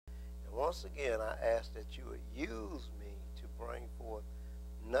once again, I ask that you would use me to bring forth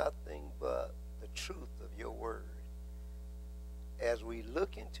nothing but the truth of your word. As we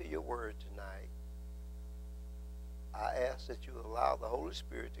look into your word tonight, I ask that you allow the Holy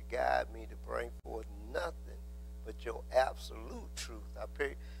Spirit to guide me to bring forth nothing but your absolute truth. I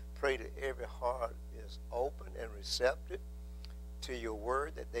pray that every heart is open and receptive to your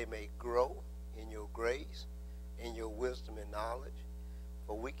word, that they may grow in your grace, in your wisdom and knowledge,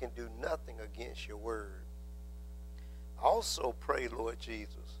 for we can do nothing against your word. I also pray, Lord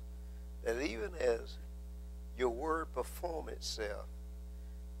Jesus, that even as your word perform itself,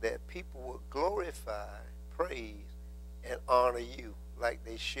 that people will glorify, praise, and honor you like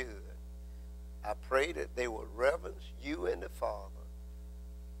they should. I pray that they will reverence you and the Father,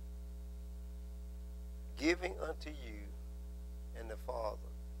 giving unto you and the Father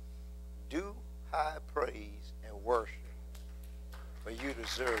due high praise and worship, for you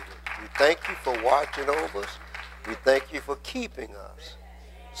deserve it. We thank you for watching over us. We thank you for keeping us.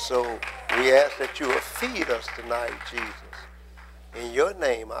 So we ask that you will feed us tonight, Jesus. In your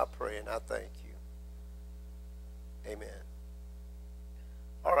name I pray and I thank you. Amen.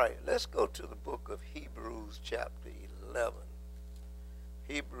 All right, let's go to the book of Hebrews chapter 11.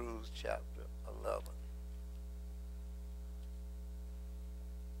 Hebrews chapter 11.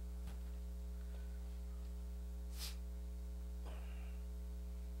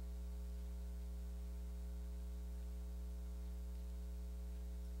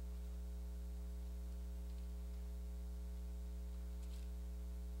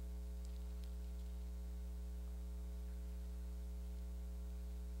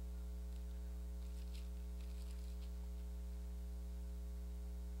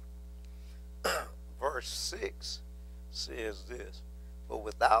 Verse 6 says this, "But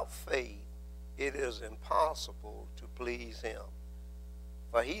without faith it is impossible to please him.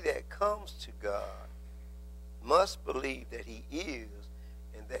 For he that comes to God must believe that he is,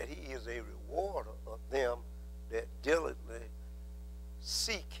 and that he is a rewarder of them that diligently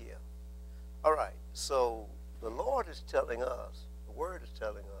seek him." All right, so the Lord is telling us, the word is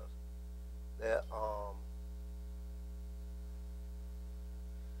telling us that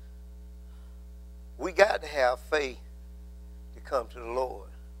we got to have faith to come to the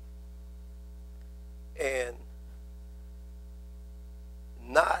Lord. And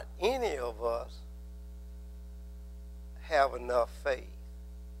not any of us have enough faith.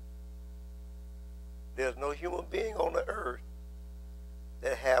 There's no human being on the earth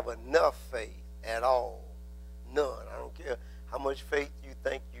that have enough faith at all. None. I don't care how much faith you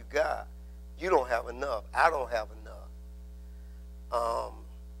think you got. You don't have enough. I don't have enough.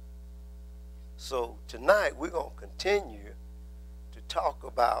 So tonight we're going to continue to talk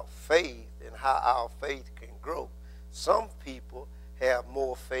about faith and how our faith can grow. Some people have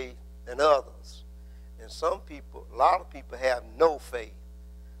more faith than others. And some people, a lot of people have no faith.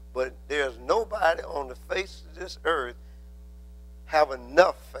 But there's nobody on the face of this earth have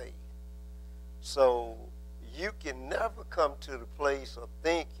enough faith. So you can never come to the place of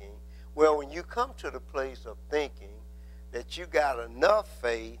thinking, well, when you come to the place of thinking that you got enough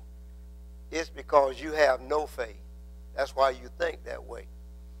faith, it's because you have no faith. That's why you think that way.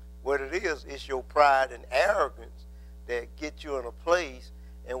 What it is, it's your pride and arrogance that get you in a place,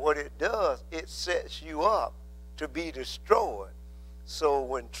 and what it does, it sets you up to be destroyed. So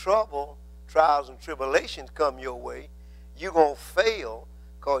when trouble, trials, and tribulations come your way, you're going to fail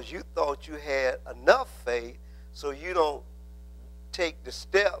because you thought you had enough faith, so you don't take the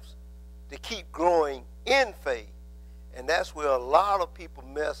steps to keep growing in faith. And that's where a lot of people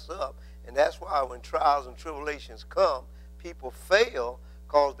mess up. And that's why when trials and tribulations come, people fail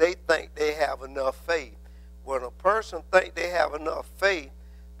because they think they have enough faith. When a person thinks they have enough faith,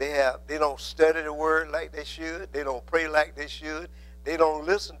 they don't study the word like they should. They don't pray like they should. They don't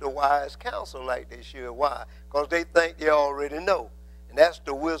listen to wise counsel like they should. Why? Because they think they already know. And that's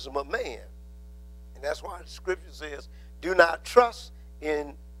the wisdom of man. And that's why the scripture says, do not trust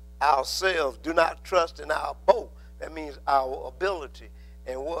in ourselves. Do not trust in our boast. That means our ability.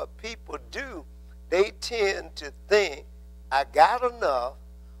 And what people do, they tend to think, I got enough,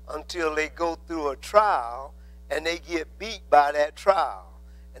 until they go through a trial and they get beat by that trial.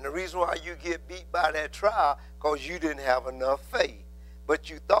 And the reason why you get beat by that trial, because you didn't have enough faith. But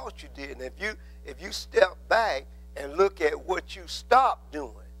you thought you did. And if you step back and look at what you stopped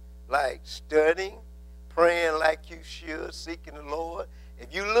doing, like studying, praying like you should, seeking the Lord,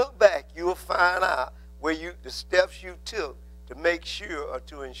 if you look back, you will find out where the steps you took to make sure or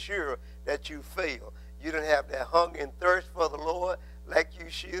to ensure that you fail. You didn't have that hunger and thirst for the Lord like you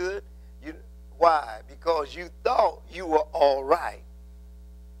should. Why? Because you thought you were all right.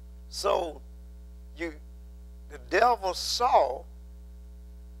 So the devil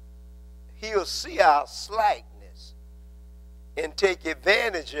he'll see our slackness and take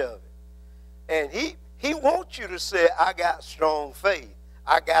advantage of it. And he wants you to say, I got strong faith.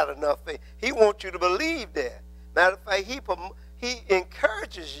 I got enough faith. He wants you to believe that. Matter of fact, he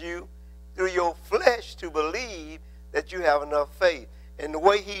encourages you through your flesh to believe that you have enough faith. And the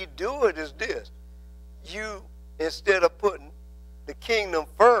way he do it is this. You, instead of putting the kingdom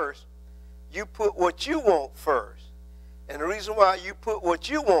first, you put what you want first. And the reason why you put what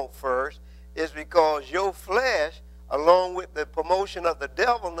you want first is because your flesh, along with the promotion of the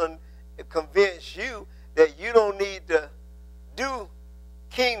devil, convince you that you don't need to do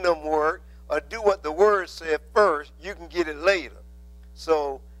kingdom work or do what the word said first. You can get it later.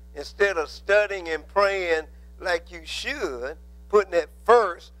 So instead of studying and praying like you should, putting it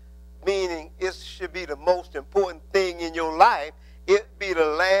first, meaning it should be the most important thing in your life, it be the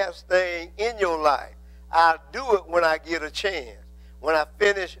last thing in your life. I'll do it when I get a chance. When I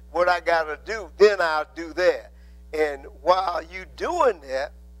finish what I got to do, then I'll do that. And while you doing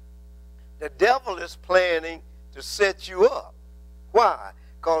that, the devil is planning to set you up. Why?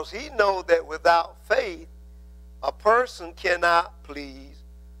 Because he knows that without faith, a person cannot please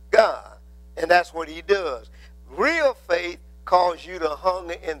God. And that's what he does. Real faith causes you to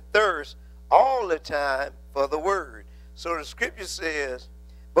hunger and thirst all the time for the word. So the scripture says,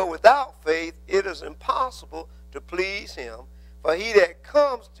 but without faith, it is impossible to please him. For he that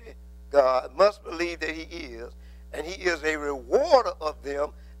comes to God must believe that he is, and he is a rewarder of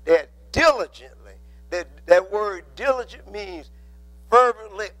them that diligently. That word diligent means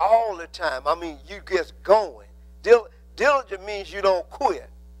fervently all the time. I mean, you just going. Diligent means you don't quit.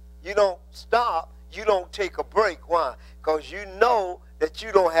 You don't stop. You don't take a break. Why? Because you know that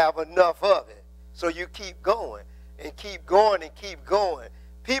you don't have enough of it. So you keep going and keep going and keep going.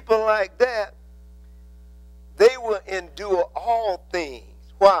 People like that, they will endure all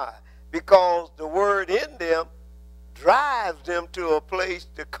things. Why? Because the word in them drives them to a place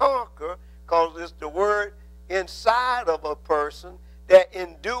to conquer, because it's the word inside of a person that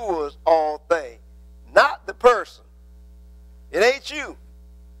endures all things. Not the person. It ain't you.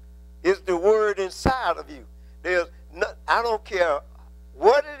 It's the word inside of you. I don't care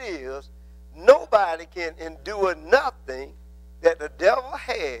what it is, nobody can endure nothing that the devil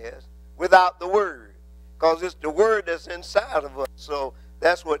has without the word, because it's the word that's inside of us. So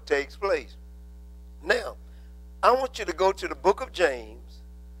that's what takes place. Now, I want you to go to the book of James.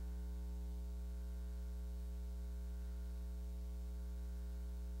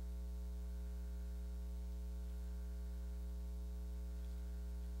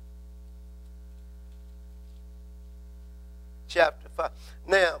 Chapter 5.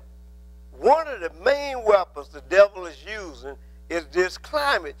 Now, one of the main weapons the devil is using is this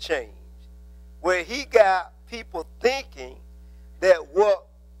climate change, where he got people thinking that what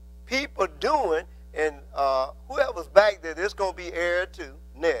people doing, and whoever's back there, it's going to be aired to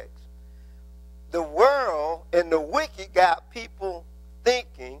next. The world and the wicked got people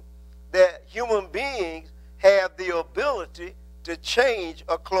thinking that human beings have the ability to change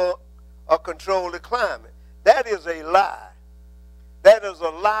or control the climate. That is a lie. That is a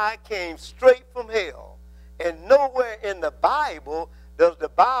lie, came straight from hell. And nowhere in the Bible does the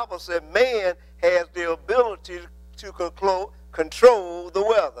Bible say man has the ability to control the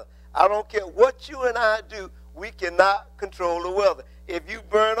weather. I don't care what you and I do, we cannot control the weather. If you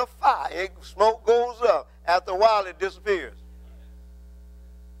burn a fire, smoke goes up. After a while, it disappears.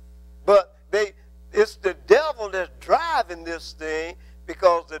 But it's the devil that's driving this thing,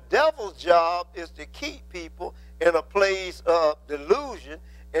 because the devil's job is to keep people in a place of delusion,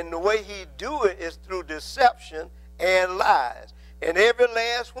 and the way he do it is through deception and lies. And every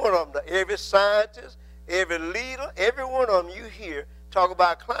last one of them, every scientist, every leader, every one of them you hear talk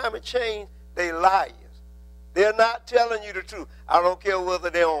about climate change, they liars. They're not telling you the truth. I don't care whether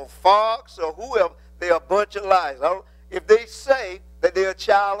they're on Fox or whoever, they're a bunch of liars. If they say that they're a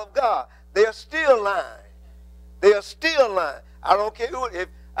child of God, they're still lying. They're still lying. I don't care who, if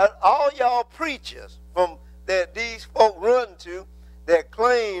all y'all preachers from that these folk run to that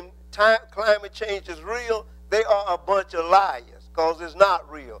claim climate change is real, they are a bunch of liars, because it's not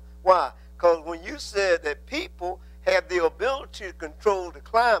real. Why? Because when you said that people have the ability to control the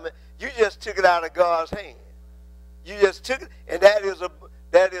climate, you just took it out of God's hand. You just took it, and that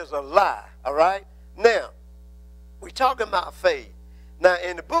is a lie, all right? Now, we're talking about faith. Now,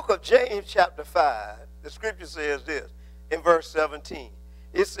 in the book of James chapter 5, the scripture says this, in verse 17.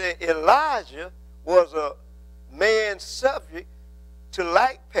 It said, Elijah was a man subject to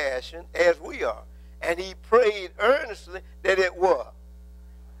like passion as we are, and he prayed earnestly that it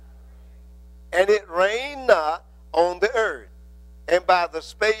and it rained not on the earth. And by the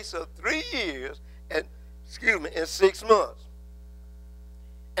space of 3 years and 6 months.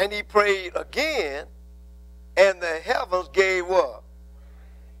 And he prayed again, and the heavens gave up,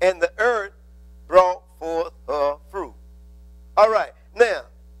 and the earth brought forth her fruit. All right, now,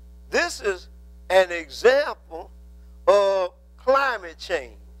 this is an example of climate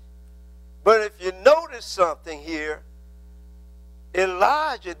change. But if you notice something here,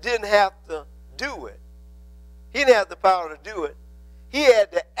 Elijah didn't have to do it. He didn't have the power to do it. He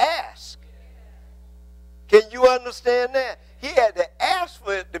had to ask. Can you understand that? He had to ask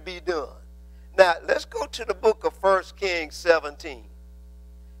for it to be done. Now, let's go to the book of 1 Kings 17.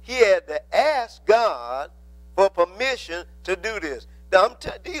 He had to ask God for permission to do this. Now,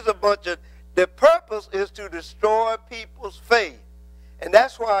 these are a bunch of, the purpose is to destroy people's faith. And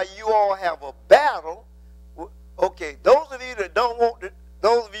that's why you all have a battle. Okay, those of you that don't want to,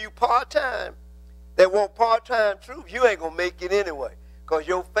 those of you part-time, that want part-time truth, you ain't going to make it anyway because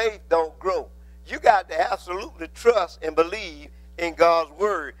your faith don't grow. You got to absolutely trust and believe in God's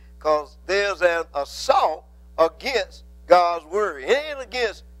word because there's an assault against God's word. It ain't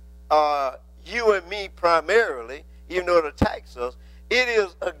against you and me primarily, even though it attacks us. It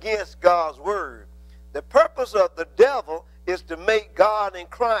is against God's word. The purpose of the devil is to make God and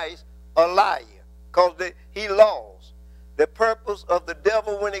Christ a liar because he lost. The purpose of the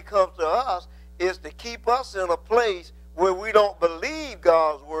devil when it comes to us is to keep us in a place where we don't believe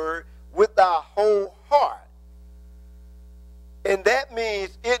God's word with our whole heart. And that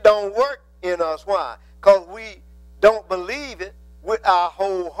means it don't work in us. Why? Because we don't believe it with our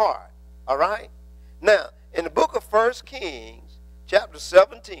whole heart. All right? Now, in the book of 1 Kings, chapter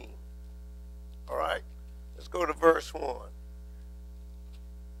 17, all right, let's go to verse 1.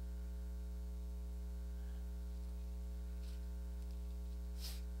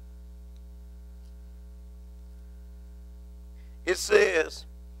 It says,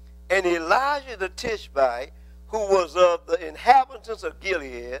 and Elijah the Tishbite, who was of the inhabitants of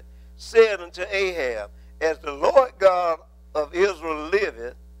Gilead, said unto Ahab, as the Lord God of Israel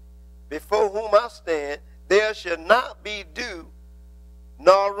liveth, before whom I stand, there shall not be dew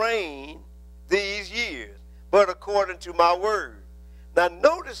nor rain these years, but according to my word. Now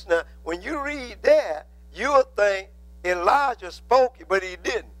notice now, when you read that, you'll think Elijah spoke it, but he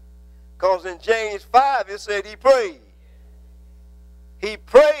didn't. Because in James 5, it said he prayed. He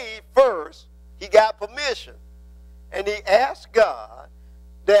prayed first, he got permission, and he asked God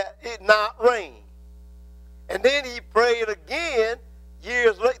that it not rain. And then he prayed again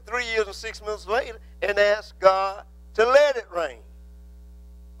 3 years and 6 months later, and asked God to let it rain.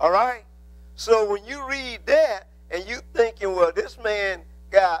 All right? So when you read that, and you thinking, well, this man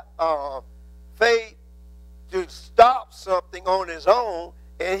got faith to stop something on his own,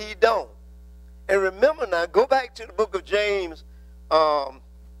 and he don't. And remember now, go back to the book of James 5,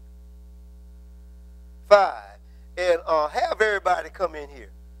 and have everybody come in here.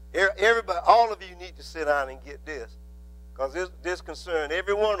 Everybody, all of you need to sit down and get this, because this concerns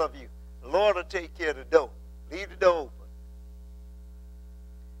every one of you. The Lord will take care of the door. Leave the door open.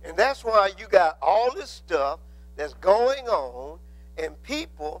 And that's why you got all this stuff that's going on, and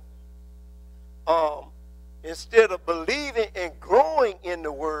people, instead of believing and growing in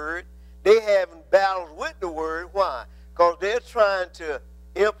the word, they having battles with the word. Why? Because they're trying to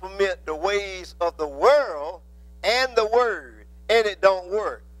implement the ways of the world and the word, and it don't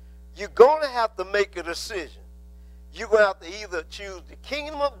work. You're going to have to make a decision. You're going to have to either choose the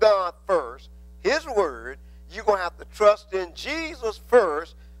kingdom of God first, his word, you're going to have to trust in Jesus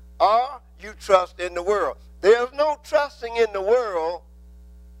first, or you trust in the world. There's no trusting in the world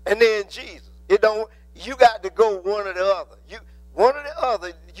and then Jesus. It don't. You got to go one or the other. One or the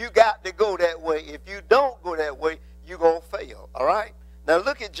other, you got to go that way. If you don't go that way, you're going to fail. All right? Now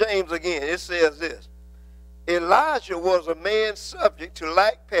look at James again. It says this. Elijah was a man subject to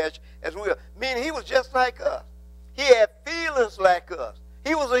like passion as we are. Meaning he was just like us. He had feelings like us.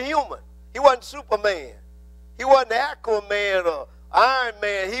 He was a human. He wasn't Superman. He wasn't Aquaman or Iron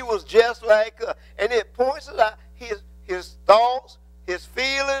Man. He was just like us. And it points out his thoughts, his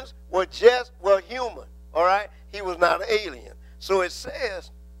feelings were human. All right? He was not an alien. So it says,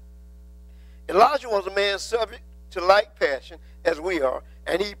 Elijah was a man subject to like passion as we are,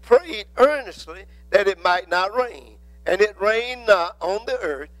 and he prayed earnestly that it might not rain. And it rained not on the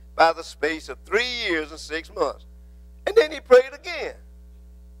earth by the space of 3 years and 6 months. And then he prayed again.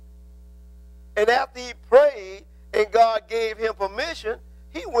 And after he prayed and God gave him permission,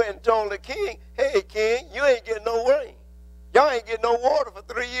 he went and told the king, hey, king, you ain't getting no rain. Y'all ain't getting no water for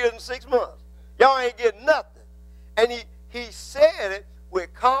 3 years and 6 months. Y'all ain't getting nothing. And he said it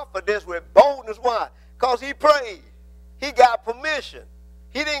with confidence, with boldness, darkness. Why? Because he prayed. He got permission.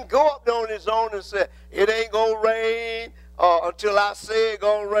 He didn't go up there on his own and say, it ain't going to rain until I say it's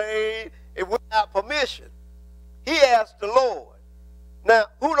going to rain. It without permission. He asked the Lord. Now,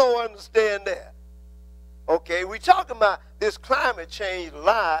 who don't understand that? Okay, we talking about this climate change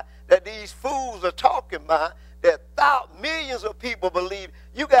lie that these fools are talking about, that millions of people believe.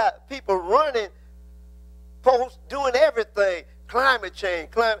 You got people running, posts, doing everything. Climate change,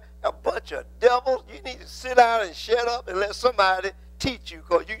 a bunch of devils. You need to sit down and shut up and let somebody teach you,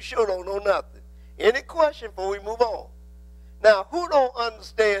 because you sure don't know nothing. Any question before we move on? Now, who don't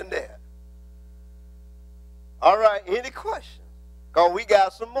understand that? All right, any questions? Because we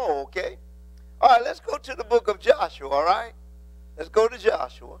got some more, okay? All right, let's go to the book of Joshua, all right? Let's go to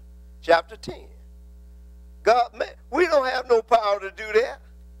Joshua, chapter 10. God, man, we don't have no power to do that.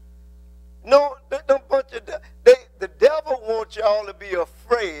 No bunch of the devil wants y'all to be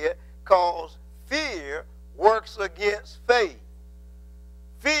afraid, because fear works against faith.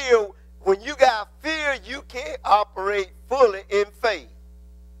 Fear, when you got fear, you can't operate fully in faith.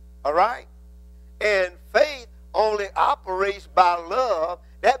 All right? And faith only operates by love.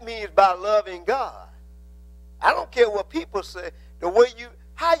 That means by loving God. I don't care what people say.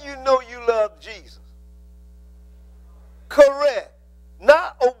 How you know you love Jesus? Correct.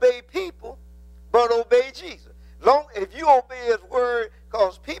 Not obey people, but obey Jesus. If you obey his word,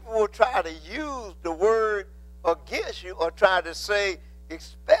 because people will try to use the word against you, or try to say,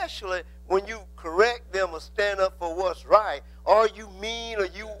 especially when you correct them or stand up for what's right, or you mean, or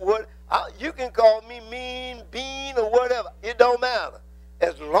you can call me mean, bean, or whatever. It don't matter.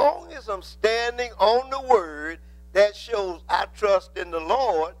 As long as I'm standing on the word, that shows I trust in the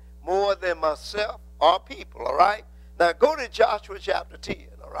Lord more than myself or people, all right? Now go to Joshua chapter 10,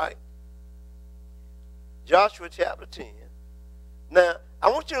 all right? Joshua chapter 10. Now, I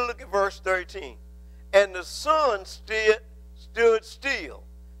want you to look at verse 13. And the sun stood still.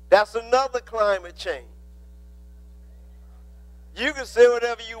 That's another climate change. You can say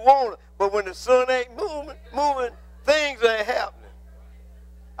whatever you want, but when the sun ain't moving, things ain't happening.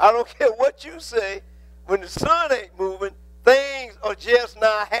 I don't care what you say. When the sun ain't moving, things are just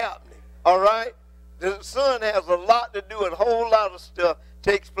not happening. All right? The sun has a lot to do, and a whole lot of stuff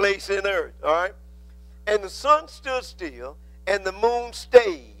takes place in earth. All right? And the sun stood still, and the moon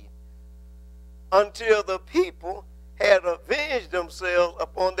stayed, until the people had avenged themselves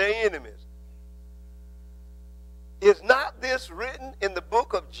upon their enemies. Is not this written in the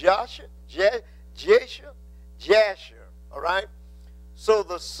book of Jasher? All right? So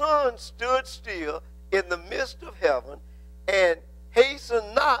the sun stood still in the midst of heaven, and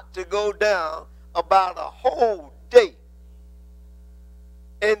hastened not to go down about a whole day.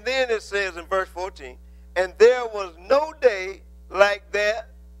 And then it says in verse 14, and there was no day like that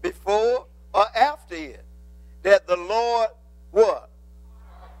before or after it, that the Lord, what?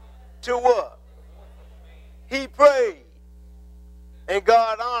 To what? He prayed, and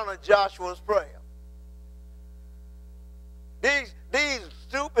God honored Joshua's prayer. These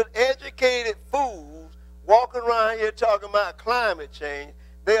stupid, educated fools walking around here talking about climate change,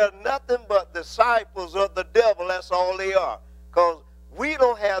 they are nothing but disciples of the devil. That's all they are. Because we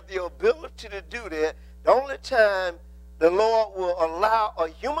don't have the ability to do that. The only time the Lord will allow a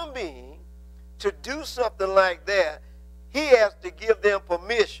human being to do something like that, he has to give them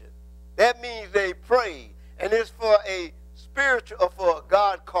permission. That means they prayed. And it's for a spiritual or for a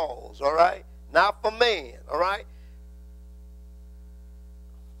God cause, all right? Not for man, all right?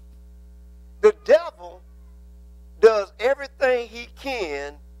 The devil does everything he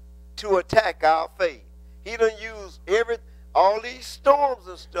can to attack our faith. He done use all these storms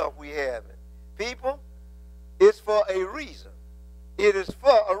and stuff we have. People, it's for a reason. It is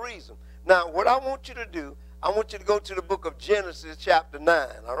for a reason. Now, what I want you to do, I want you to go to the book of Genesis chapter 9,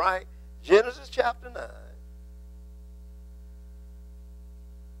 all right? Genesis chapter 9.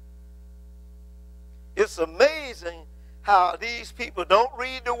 It's amazing how these people don't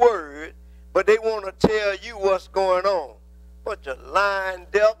read the word, but they want to tell you what's going on. Bunch of lying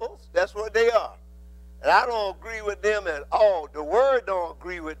devils, that's what they are. And I don't agree with them at all. The word don't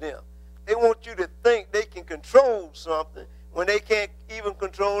agree with them. They want you to think they can control something when they can't even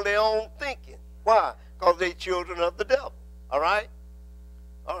control their own thinking. Why? Because they're children of the devil. All right?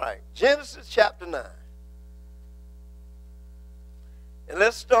 All right. Genesis chapter 9. And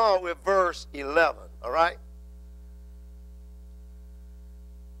let's start with verse 11. All right?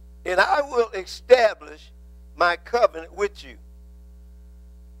 And I will establish my covenant with you.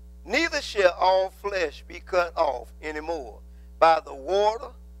 Neither shall all flesh be cut off anymore by the water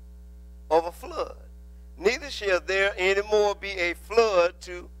of a flood. Neither shall there anymore be a flood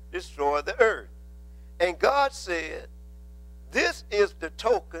to destroy the earth. And God said, this is the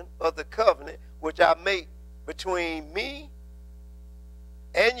token of the covenant which I make between me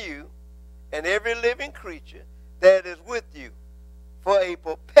and you and every living creature that is with you for a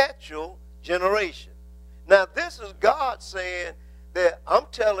perpetual generation. Now, this is God saying that I'm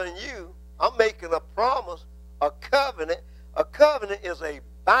telling you, I'm making a promise, a covenant. A covenant is a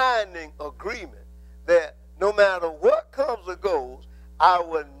binding agreement that no matter what comes or goes, I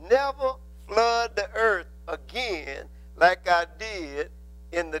will never flood the earth again like I did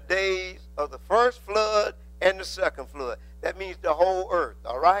in the days of the first flood and the second flood. That means the whole earth,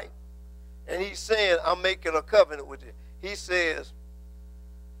 all right? And he's saying, I'm making a covenant with you. He says,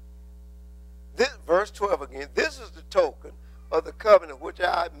 this, verse 12 again, this is the token of the covenant which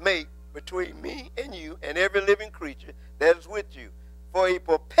I make between me and you and every living creature that is with you for a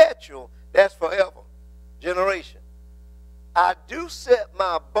perpetual, that's forever, generation. I do set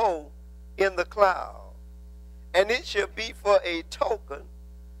my bow in the cloud, and it shall be for a token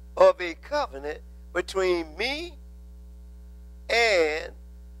of a covenant between me and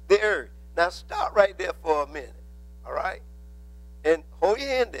the earth. Now stop right there for a minute, all right? And hold your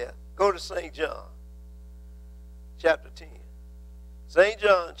hand there. Go to St. John, chapter 10. St.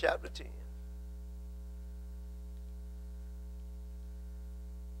 John, chapter 10.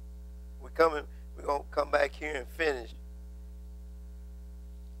 We're going to come back here and finish.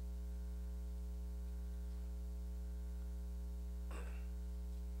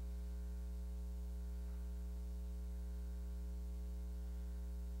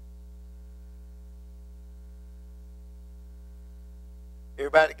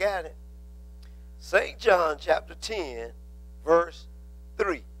 Everybody got it? St. John chapter 10, verse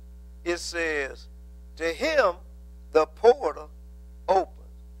 3. It says, to him the porter opens,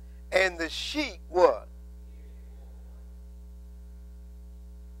 and the sheep what?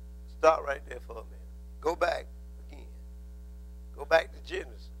 Stop right there for a minute. Go back again. Go back to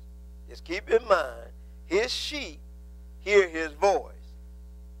Genesis. Just keep in mind, his sheep hear his voice.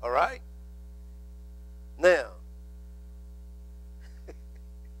 All right? Now,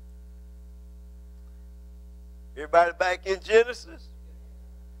 everybody back in Genesis?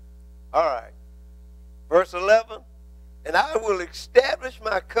 All right. Verse 11. And I will establish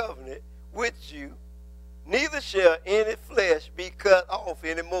my covenant with you, neither shall any flesh be cut off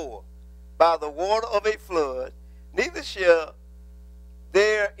anymore by the water of a flood, neither shall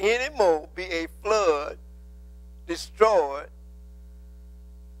there anymore be a flood destroy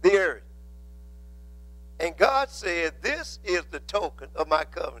the earth. And God said, this is the token of my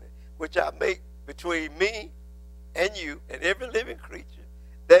covenant, which I make between me and you and every living creature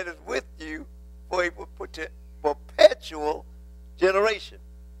that is with you for a perpetual generation.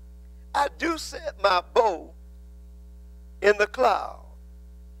 I do set my bow in the cloud,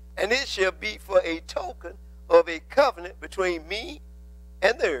 and it shall be for a token of a covenant between me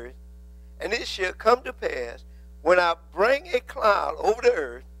and the earth. And it shall come to pass, when I bring a cloud over the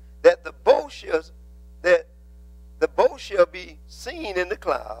earth, that the bow shall be seen in the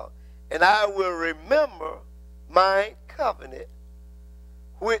cloud, and I will remember my covenant,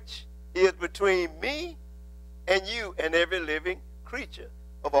 which is between me and you and every living creature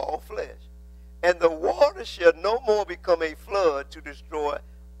of all flesh. And the water shall no more become a flood to destroy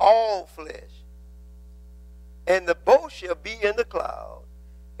all flesh. And the bow shall be in the cloud,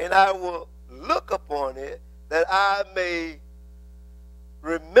 and I will look upon it, that I may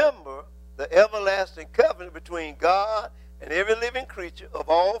remember the everlasting covenant between God and every living creature of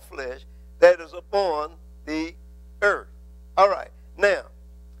all flesh that is upon the earth. All right. Now,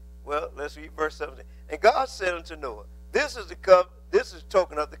 well, let's read verse 17. And God said unto Noah, this is the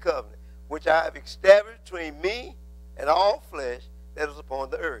token of the covenant, which I have established between me and all flesh that is upon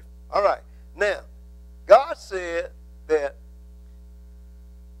the earth. All right. Now, God said that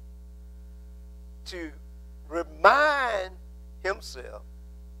to remind himself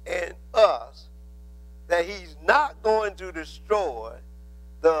and us that he's not going to destroy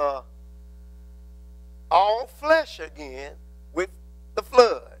the all flesh again with the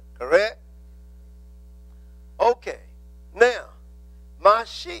flood, correct? Okay, now, my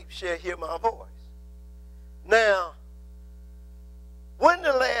sheep shall hear my voice. Now, when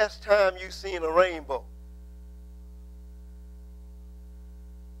the last time you seen a rainbow?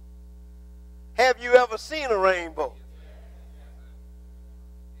 Have you ever seen a rainbow?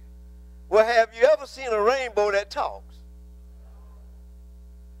 Well, have you ever seen a rainbow that talks?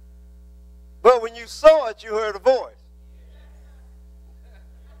 But when you saw it, you heard a voice.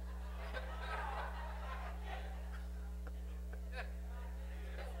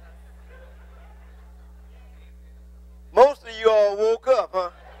 Most of you all woke up, huh?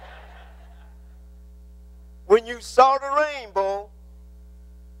 you saw the rainbow,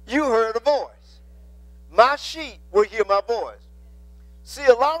 you heard a voice. My sheep will hear my voice. See,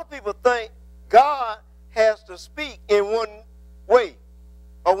 a lot of people think God has to speak in one way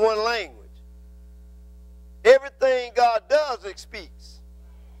or one language. Everything God does, it speaks.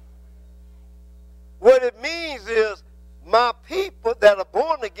 What it means is my people that are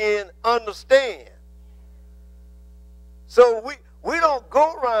born again understand. So we don't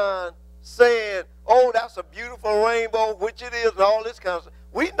go around saying, oh, that's a beautiful rainbow, which it is, and all this kind of stuff.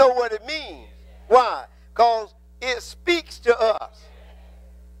 We know what it means. Why? Because it speaks to us.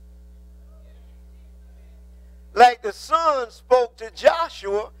 Like the sun spoke to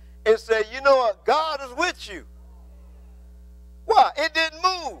Joshua and said, you know what, God is with you. Why? It didn't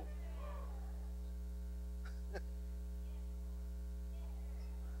move.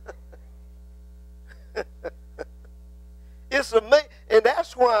 It's amazing. And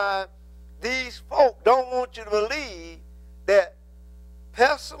that's why these folk don't want you to believe that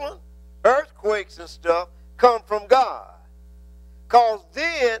pestilence, earthquakes and stuff come from God. Because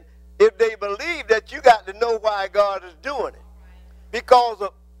then, if they believe that, you got to know why God is doing it. Because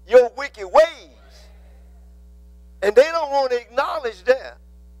of your wicked ways. And they don't want to acknowledge that.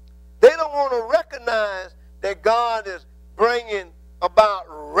 They don't want to recognize that God is bringing about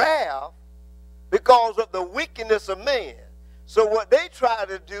wrath because of the wickedness of man. So what they try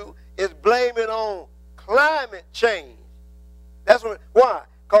to do is blame it on climate change. That's what. Why?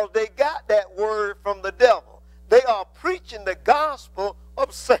 Because they got that word from the devil. They are preaching the gospel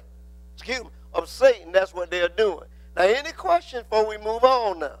of Satan. Of Satan. That's what they're doing. Now, any questions before we move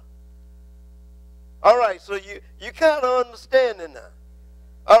on now? All right, so you kind of understanding now.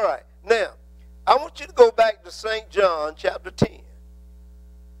 All right, now, I want you to go back to St. John chapter 10.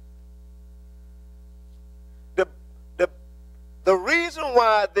 The reason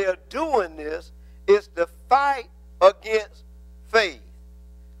why they're doing this is to fight against faith.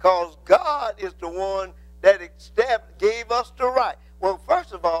 Because God is the one that gave us the right. Well,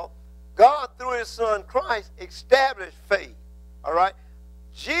 first of all, God, through his son Christ, established faith. All right?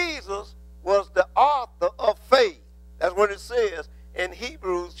 Jesus was the author of faith. That's what it says in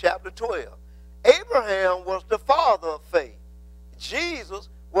Hebrews chapter 12. Abraham was the father of faith. Jesus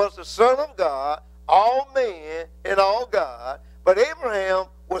was the Son of God, all man and all God. But Abraham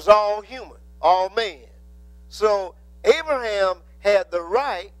was all human, all man. So Abraham had the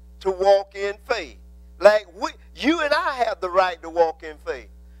right to walk in faith. Like you and I have the right to walk in faith.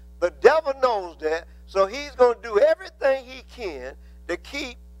 The devil knows that, so he's going to do everything he can to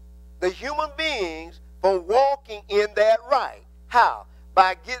keep the human beings from walking in that right. How?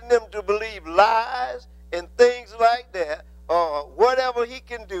 By getting them to believe lies and things like that, or whatever he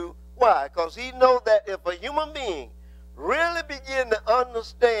can do. Why? Because he knows that if a human being really begin to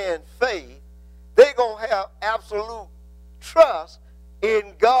understand faith, they're going to have absolute trust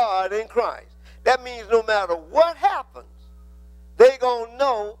in God and Christ. That means no matter what happens, they're going to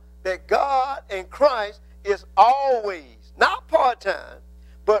know that God and Christ is always, not part-time,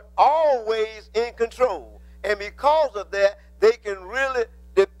 but always in control. And because of that, they can really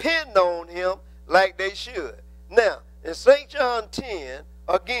depend on him like they should. Now, in St. John 10,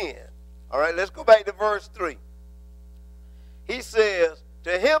 again, all right, let's go back to verse 3. He says,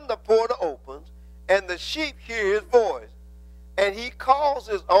 to him the porter opens, and the sheep hear his voice. And he calls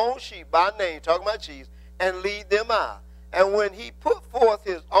his own sheep by name, talking about sheep, and lead them out. And when he put forth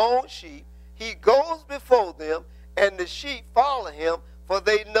his own sheep, he goes before them, and the sheep follow him, for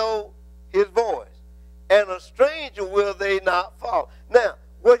they know his voice. And a stranger will they not follow. Now,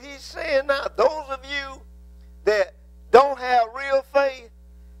 what he's saying now, those of you that don't have real faith,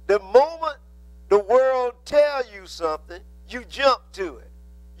 the moment the world tells you something, you jump to it.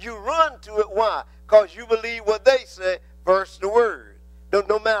 You run to it. Why? Because you believe what they say versus the word.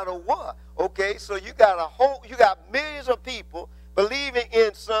 No matter what. Okay, so you got millions of people believing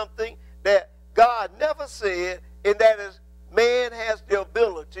in something that God never said, and that is man has the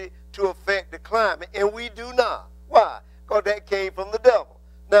ability to affect the climate, and we do not. Why? Because that came from the devil.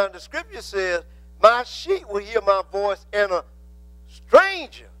 Now, the scripture says, my sheep will hear my voice, and a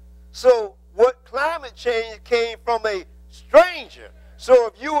stranger. So what climate change came from a stranger. So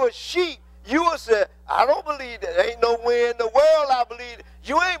if you a sheep, you will say, I don't believe that. There ain't no way in the world I believe it.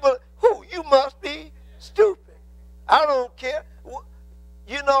 You ain't believe. Who? You must be stupid. I don't care.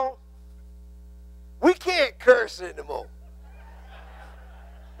 You know, we can't curse anymore.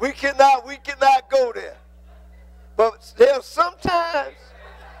 We cannot go there. But there are some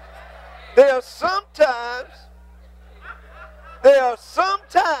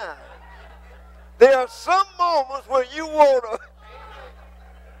moments where you want to,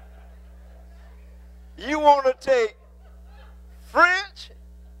 You want to take French,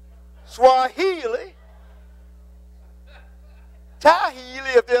 Swahili,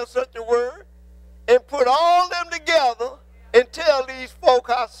 Tahili, if there's such a word, and put all them together and tell these folk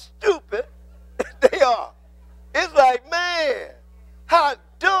how stupid they are. It's like, man, how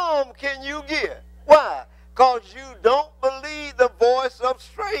dumb can you get? Why? Because you don't believe the voice of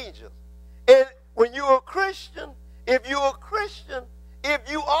strangers. And when you're a Christian, if you are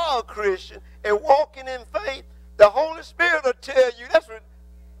a Christian and walking in faith, the Holy Spirit will tell you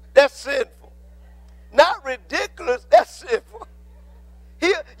that's sinful. Not ridiculous, that's sinful.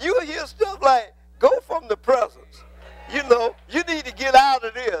 You hear stuff like, go from the presence. You know, you need to get out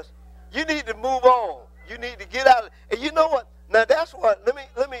of this. You need to move on. You need to get out of it. And you know what? Now that's what, let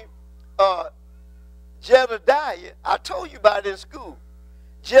me, Jedediah, I told you about it in school.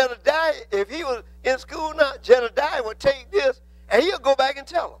 Jedediah, if he was in school now, Jedediah would take this and he'll go back and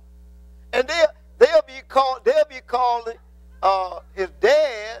tell them. And they'll be calling his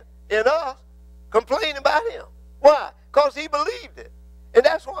dad and us complaining about him. Why? Because he believed it. And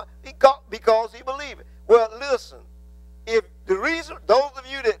that's why, because he believed it. Well, listen, if the reason, those of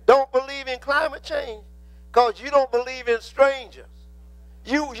you that don't believe in climate change, because you don't believe in strangers,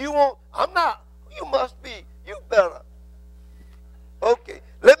 you won't, you must be, you better. Okay,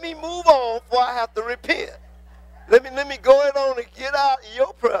 let me move on before I have to repent. Let me go ahead on and get out of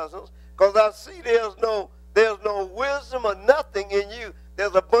your presence, because I see there's no wisdom or nothing in you.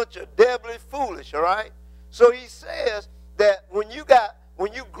 There's a bunch of devilish foolish, all right? So he says that when you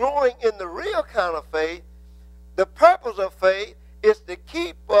growing in the real kind of faith, the purpose of faith is to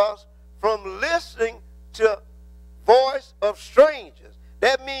keep us from listening to voice of strangers.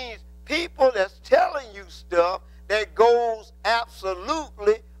 That means people that's telling you stuff that goes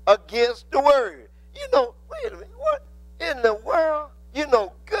absolutely against the word. You know, wait a minute, what in the world? You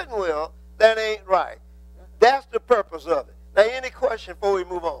know good and well that ain't right. That's the purpose of it. Now, any question before we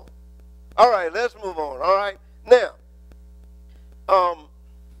move on? All right, let's move on, all right? Now,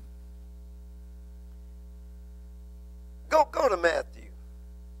 go to Matthew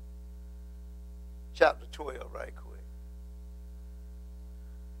chapter 12 right quick.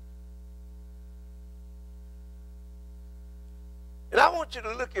 And I want you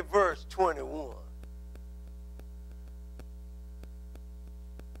to look at verse 21.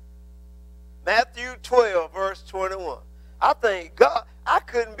 Matthew 12, verse 21. I thank God I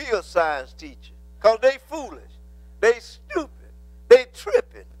couldn't be a science teacher because they foolish, they stupid, they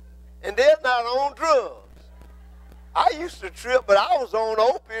tripping, and they're not on drugs. I used to trip, but I was on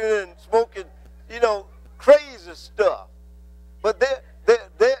opium and smoking, crazy stuff. But they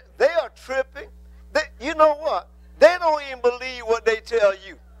are tripping. You know what? They don't even believe what they tell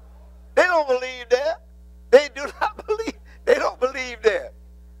you. They don't believe that. They do not believe. They don't believe that.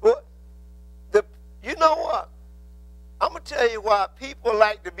 Well, you know what? I'm going to tell you why people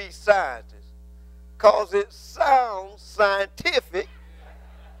like to be scientists. Because it sounds scientific,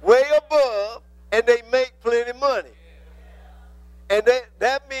 way above, and they make plenty money. And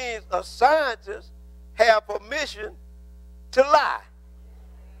that means a scientist have permission to lie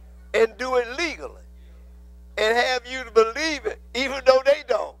and do it legally and have you to believe it, even though they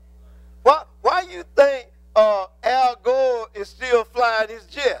don't. Why you think Al Gore is still flying his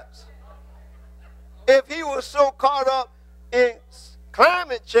jets? If he was so caught up in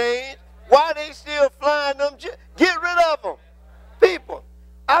climate change, why they still flying them jets? Get rid of them. People,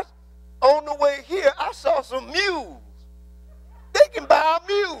 on the way here, I saw some mules. They can buy a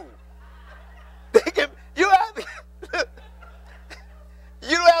mule.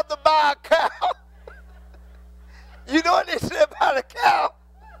 You don't have to buy a cow. You know what they said about a cow?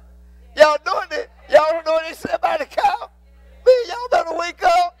 Y'all don't know what they said about a cow? Man, y'all better wake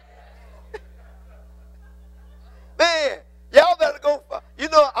up. Man, y'all better go.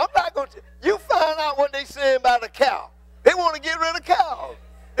 I'm not going to. You find out what they saying about a cow. They want to get rid of cows.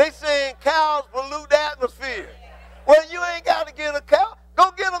 They saying cows pollute the atmosphere. Well, you ain't got to get a cow.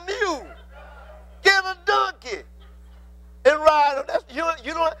 Go get a mule. Get a donkey and ride them.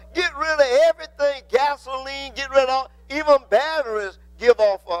 You don't get rid of everything. Gasoline, get rid of even batteries give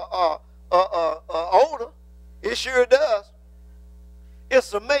off odor. It sure does.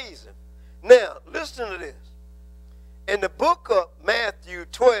 It's amazing. Now, listen to this. In the book of Matthew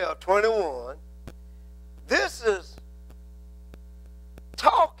 12:21, this is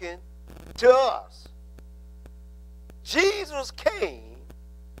talking to us. Jesus came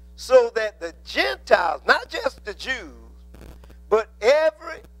so that the Gentiles, not just the Jews, but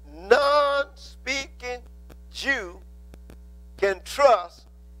every non-speaking Jew can trust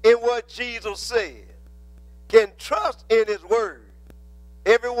in what Jesus said, can trust in his word.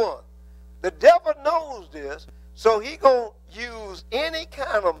 Everyone. The devil knows this. So he going to use any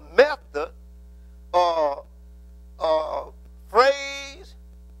kind of method or phrase,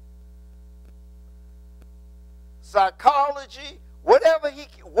 psychology, whatever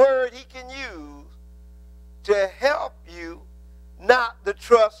word he can use to help you not to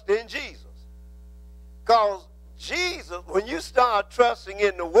trust in Jesus. Because Jesus, when you start trusting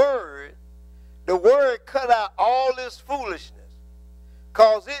in the word cut out all this foolishness.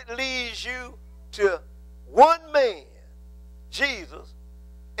 Because it leads you to one man, Jesus,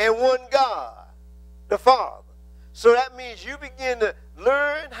 and one God, the Father. So that means you begin to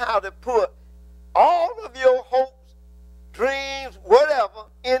learn how to put all of your hopes, dreams, whatever,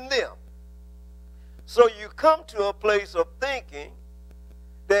 in them. So you come to a place of thinking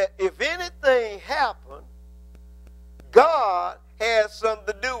that if anything happened, God has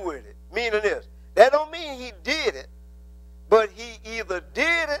something to do with it. Meaning this. That don't mean he did it, but he either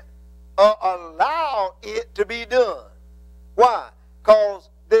did it or allowed it to be done. Why? Because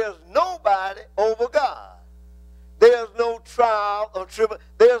there's nobody over God. There's no trial or tribulation.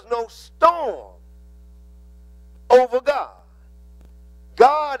 There's no storm over God.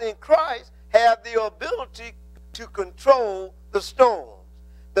 God in Christ have the ability to control the storms.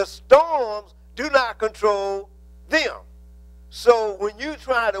 The storms do not control them. So when you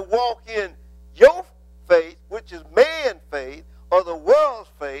try to walk in your faith, which is man faith, or the world's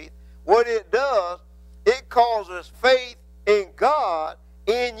faith, what it does, it causes faith in God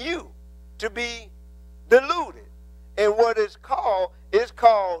in you to be diluted. And what it's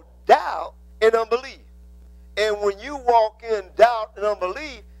called doubt and unbelief. And when you walk in doubt and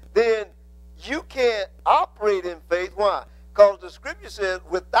unbelief, then you can't operate in faith. Why? Because the scripture says,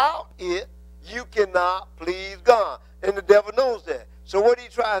 without it, you cannot please God. And the devil knows that. So what he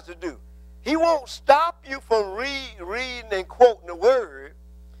tries to do, he won't stop you from reading and quoting the word,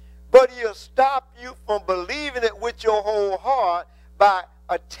 but he'll stop you from believing it with your whole heart by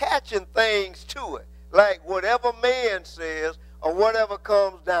attaching things to it, like whatever man says or whatever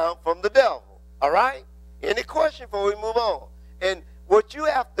comes down from the devil. All right? Any question before we move on? And what you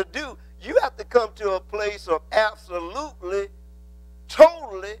have to do, you have to come to a place of absolutely,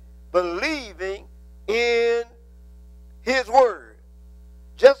 totally believing in his word.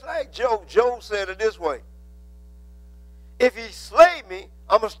 Just like Job said it this way. If he slay me,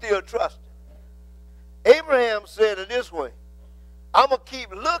 I'm going to still trust him. Abraham said it this way. I'm going to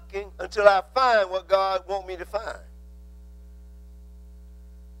keep looking until I find what God wants me to find.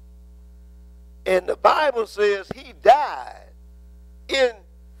 And the Bible says he died in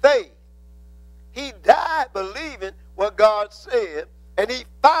faith. He died believing what God said, and he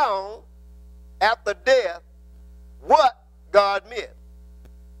found after death what God meant.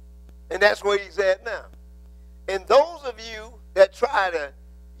 And that's where he's at now. And those of you that try to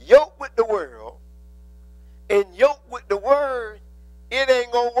yoke with the world and yoke with the word, it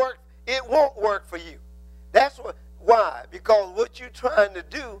ain't going to work. It won't work for you. That's why. Because what you're trying to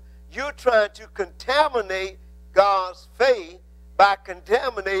do, you're trying to contaminate God's faith by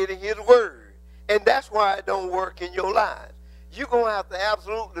contaminating his word. And that's why it don't work in your lives. You're going to have to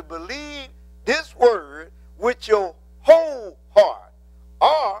absolutely believe this word with your whole heart.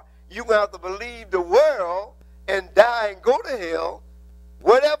 Or you're going to have to believe the world and die and go to hell,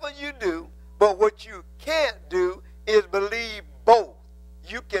 whatever you do. But what you can't do is believe both.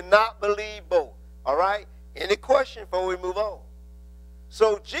 You cannot believe both. All right? Any question before we move on?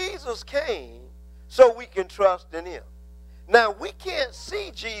 So Jesus came so we can trust in him. Now, we can't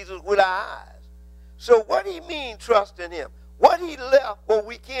see Jesus with our eyes. So what do you mean trust in him? What he left, what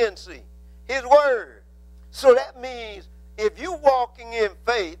we can see? His word. So that means if you're walking in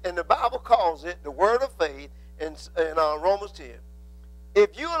faith, and the Bible calls it the word of faith in Romans 10,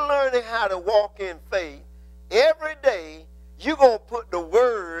 if you're learning how to walk in faith, every day you're going to put the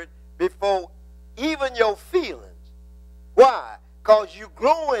word before even your feelings. Why? Because you're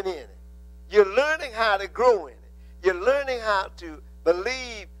growing in it. You're learning how to grow in it. You're learning how to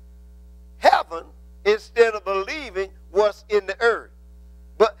believe heaven instead of believing what's in the earth.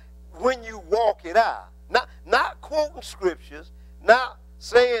 But when you walk it out, not quoting scriptures, not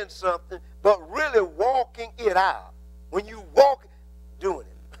saying something, but really walking it out. When you walk, doing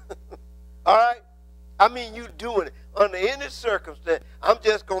it. All right? I mean, you doing it. Under any circumstance, I'm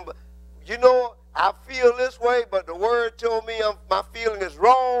just going to, you know, I feel this way, but the word told me my feeling is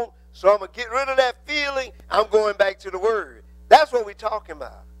wrong, so I'm going to get rid of that feeling. I'm going back to the word. That's what we're talking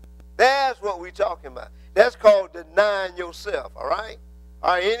about. That's what we're talking about. That's called denying yourself, all right?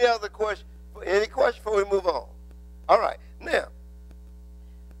 All right, any other question? Any question before we move on? All right, now,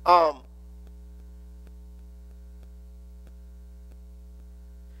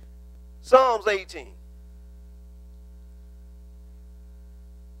 Psalms 18.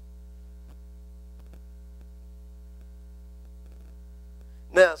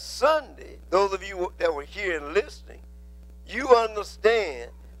 Now, Sunday, those of you that were here and listening, you understand.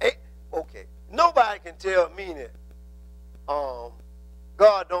 Okay, nobody can tell me that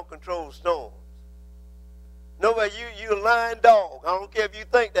God don't control storms. Nobody, you're a lying dog. I don't care if you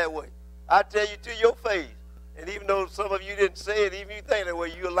think that way. I tell you to your face. And even though some of you didn't say it, even if you think that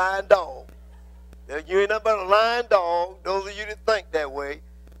way, you're a lying dog. You ain't nothing but a lying dog. Those of you that think that way,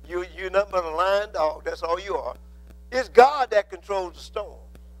 you're nothing but a lying dog. That's all you are. It's God that controls the storm.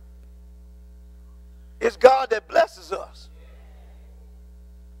 It's God that blesses us.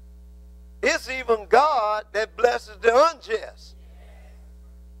 It's even God that blesses the unjust.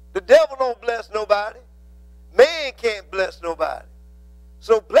 The devil don't bless nobody. Man can't bless nobody.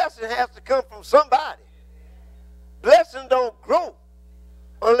 So blessing has to come from somebody. Blessing don't grow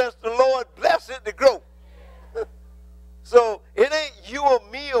unless the Lord bless it to grow. So it ain't you or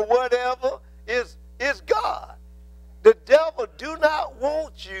me or whatever. It's God. The devil do not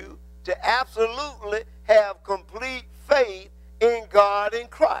want you to absolutely have complete faith in God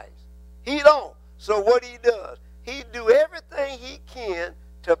and Christ. He don't. So what he does, he do everything he can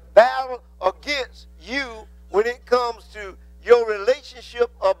to battle against you when it comes to your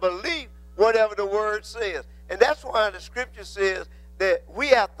relationship or belief, whatever the word says. And that's why the scripture says that we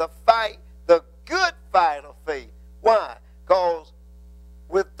have to fight the good fight of faith. Why? Because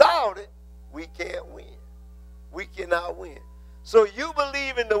without it, we can't win. We cannot win. So you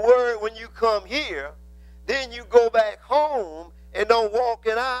believe in the word when you come here, then you go back home and don't walk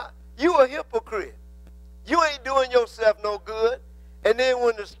it out. You a hypocrite. You ain't doing yourself no good. And then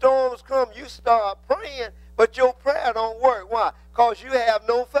when the storms come, you start praying, but your prayer don't work. Why? Because you have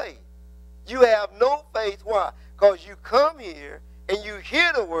no faith. You have no faith. Why? Because you come here and you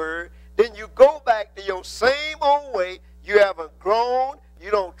hear the word, then you go back to your same old way. You haven't grown.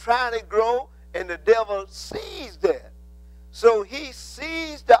 You don't try to grow, and the devil sees that. So he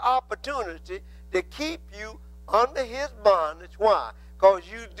sees the opportunity to keep you under his bondage. Why? Because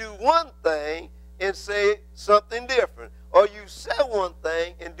you do one thing and say something different. Or you say one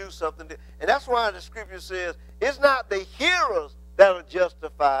thing and do something different. And that's why the scripture says it's not the hearers that are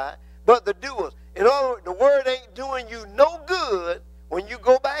justified, but the doers. In other words, the word ain't doing you no good when you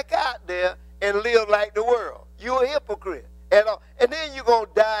go back out there and live like the world. You're a hypocrite at all. And then you're going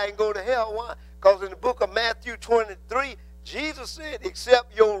to die and go to hell. Why? Because in the book of Matthew 23, Jesus said,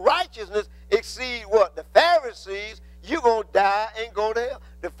 except your righteousness exceed what? The Pharisees, you're going to die and go to hell.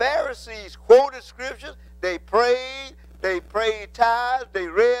 The Pharisees quoted scriptures. They prayed tithes. They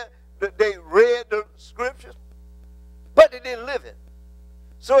read the scriptures. But they didn't live it.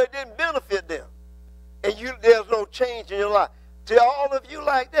 So it didn't benefit them. And there's no change in your life. To all of you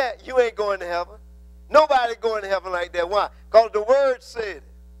like that, you ain't going to heaven. Nobody going to heaven like that. Why? Because the word said it.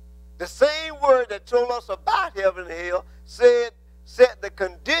 The same word that told us about heaven and hell set the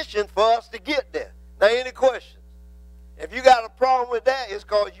condition for us to get there. Now, any questions? If you got a problem with that, it's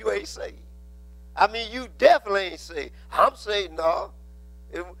because you ain't saved. I mean, you definitely ain't saved. I'm saying no.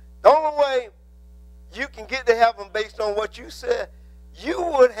 The only way you can get to heaven based on what you said, you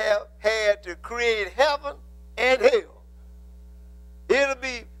would have had to create heaven and hell. It'll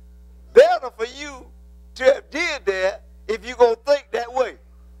be better for you to have did that if you're going to think that way.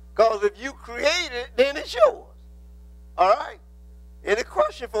 Because if you create it, then it's yours. All right? Any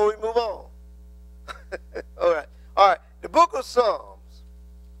question before we move on? All right. All right. The book of Psalms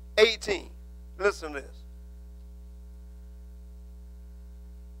 18. Listen to this.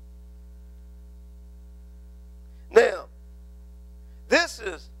 Now, this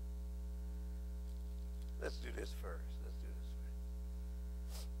is, let's do this first.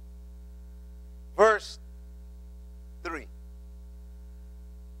 Verse 3.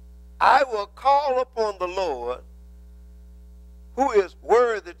 I will call upon the Lord, who is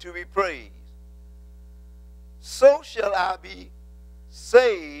worthy to be praised. So shall I be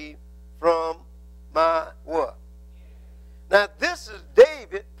saved from my what? Now, this is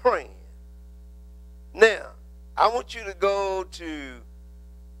David praying. Now, I want you to go to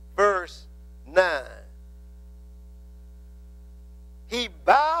verse 9. He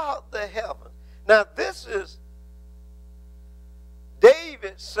bowed the heavens. Now, this is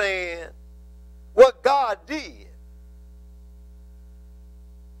David saying what God did.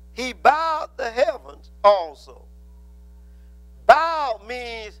 He bowed the heavens also. Bow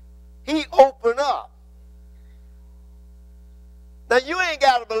means he opened up. Now, you ain't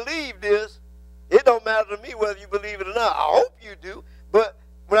got to believe this. It don't matter to me whether you believe it or not. I hope you do. But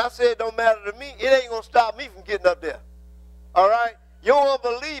when I say it don't matter to me, it ain't going to stop me from getting up there. All right? Your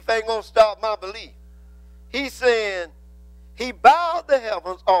unbelief ain't going to stop my belief. He's saying, he bowed the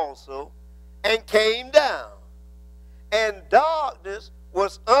heavens also and came down, and darkness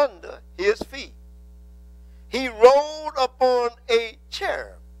was under his feet. He rode upon a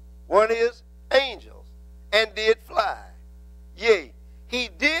cherub, one of his angels, and did fly. Yea, he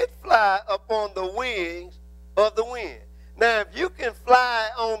did fly upon the wings of the wind. Now, if you can fly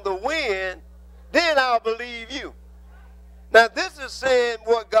on the wind, then I'll believe you. Now, this is saying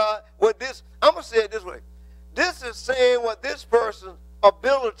I'm going to say it this way. This is saying what this person's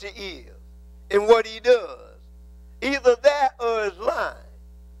ability is and what he does. Either that or it's lying.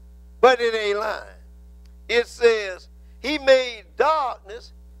 But it ain't lying. It says, he made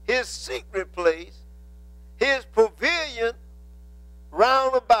darkness his secret place, his pavilion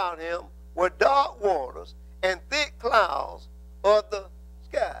round about him were dark waters and thick clouds of the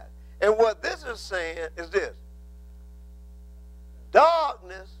sky. And what this is saying is this.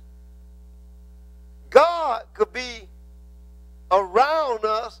 Darkness, God could be around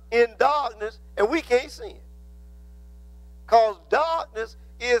us in darkness and we can't see it. Because darkness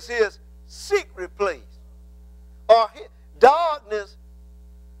is his secret place. Or darkness,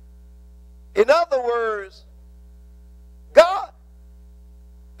 in other words,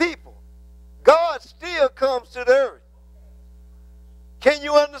 God still comes to the earth. Can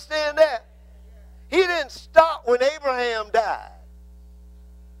you understand that? He didn't stop when Abraham died.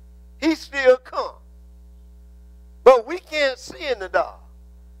 He still comes. But we can't see in the dark.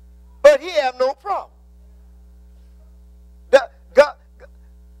 But he have no problem.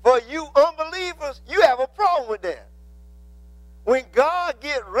 For you unbelievers, you have a problem with that. When God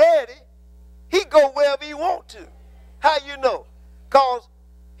get ready, he go wherever he want to. How you know? Because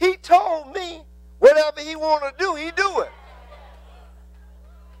he told me whatever he want to do, he do it.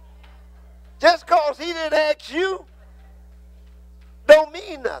 Just because he didn't ask you, don't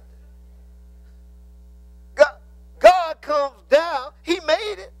mean nothing. God comes down, he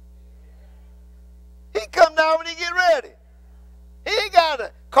made it. He come down when he get ready. He ain't got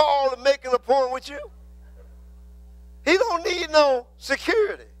to call and make an appointment with you. He don't need no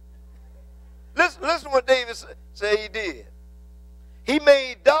security. Listen what David said he did. He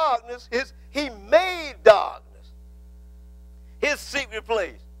made darkness his secret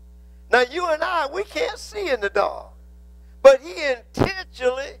place. Now you and I, we can't see in the dark. But he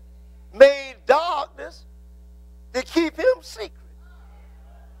intentionally made darkness to keep him secret.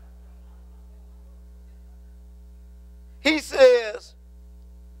 He says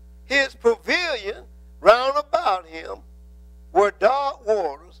his pavilion round about him were dark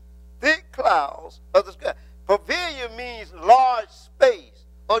waters, thick clouds of the sky. Pavilion means large space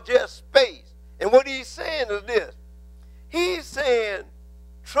or just space. And what he's saying is this. He's saying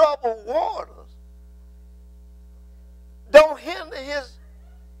troubled waters don't hinder his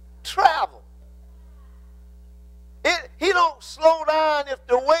travel. He don't slow down if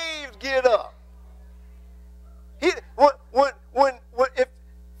the waves get up. If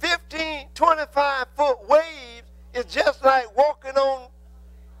 15, 25-foot waves is just like walking on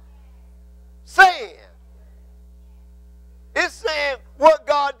sand. It's saying what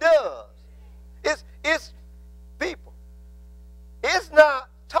God does. It's people. It's not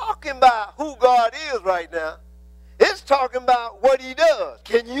talking about who God is right now. It's talking about what he does.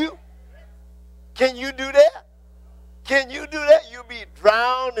 Can you? Can you do that? Can you do that? You'll be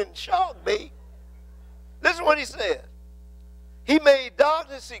drowned in shark bait. Listen to what he says. He made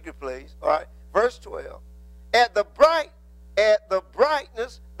darkness secret place. All right, verse 12. At the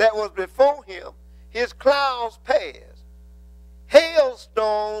brightness that was before him, his clouds passed,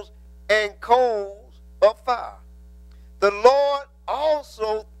 hailstones and coals of fire. The Lord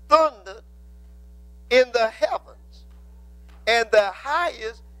also thundered in the heavens, and the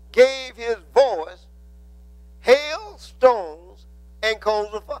highest gave his voice, hailstones and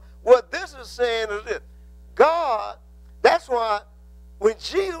coals of fire. What this is saying is this. God, that's why when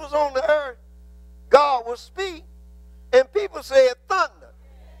Jesus was on the earth, God would speak, and people said thunder.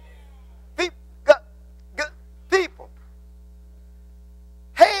 People.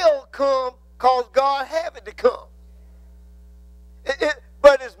 Hail come because God have it to come.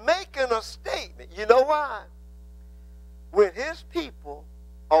 But it's making a statement. You know why? When his people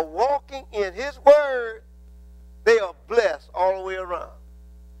are walking in his word, they are blessed all the way around.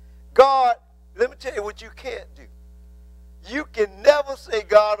 God, let me tell you what you can't do. You can never say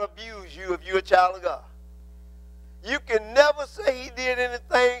God abused you if you're a child of God. You can never say he did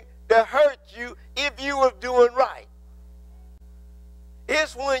anything to hurt you if you were doing right.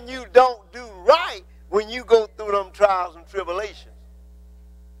 It's when you don't do right when you go through them trials and tribulations.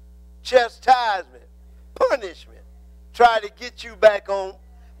 Chastisement, punishment, try to get you back on.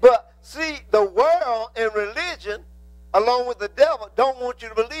 But see, the world and religion, along with the devil, don't want you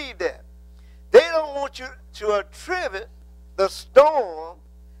to believe that. They don't want you to attribute the storm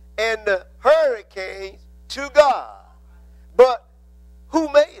and the hurricanes to God. But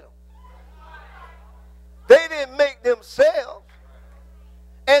who made them? They didn't make themselves.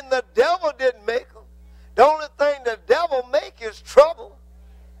 And the devil didn't make them. The only thing the devil make is trouble.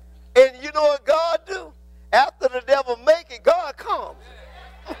 And you know what God do? After the devil make it, God comes.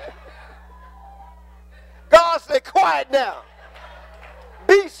 God say, quiet now.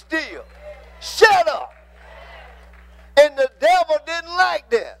 Be still. Shut up. And the devil didn't like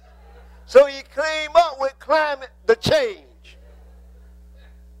that. So he came up with climate the change.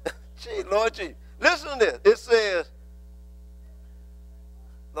 Gee, Lord Jesus. Listen to this. It says,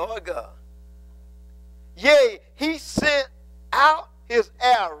 Lord God, yea, he sent out his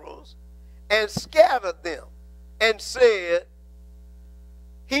arrows and scattered them, and said,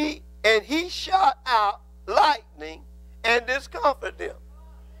 he shot out lightning and discomfited them.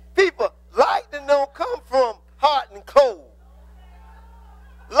 People, lightning don't come from hot and cold.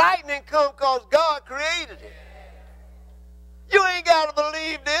 Lightning come because God created it. You ain't got to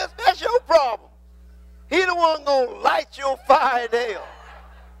believe this. That's your problem. He the one gonna light your fire in hell.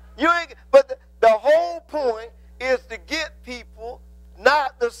 But the whole point is to get people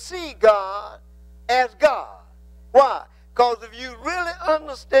not to see God as God. Why? Because if you really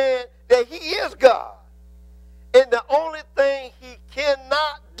understand that he is God, and the only thing he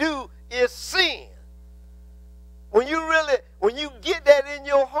cannot do is sin. When you get that in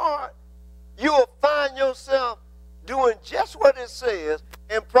your heart, you will find yourself doing just what it says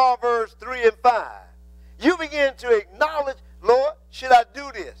in Proverbs 3 and 5. You begin to acknowledge, Lord, should I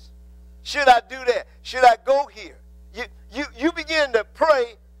do this? Should I do that? Should I go here? You begin to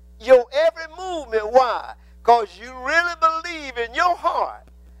pray your every movement. Why? Because you really believe in your heart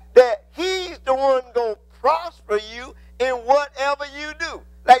that he's the one going to prosper you in whatever you do.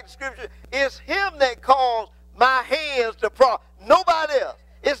 Like the scripture, it's him that calls my hands to prosper. Nobody else.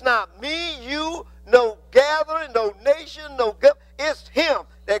 It's not me, you, no gathering, no nation, no government. It's him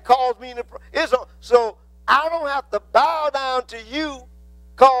that calls me to prosper. So I don't have to bow down to you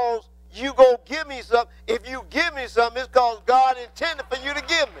because you go give me something. If you give me something, it's because God intended for you to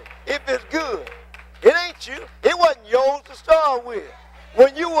give me. If it's good. It ain't you. It wasn't yours to start with.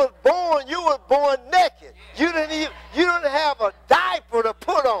 When you was born naked. You didn't have a diaper to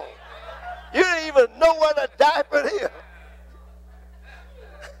put on. You didn't even know what a diaper is.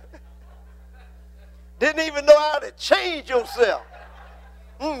 Didn't even know how to change yourself.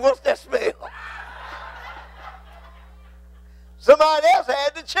 What's that smell? Somebody else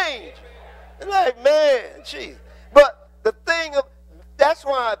had to change. Like, man, geez. But the thing of, that's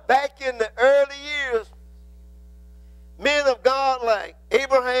why back in the early years, men of God like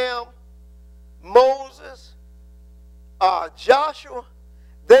Abraham, Moses, Joshua,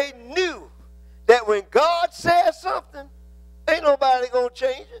 they knew that when God said something, ain't nobody going to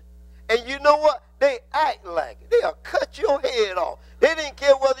change it. And you know what? They act like it. They'll cut your head off. They didn't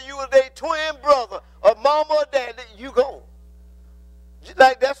care whether you were their twin brother or mama or daddy. You gone.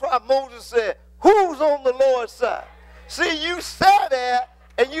 Like that's why Moses said, who's on the Lord's side? See, you sat there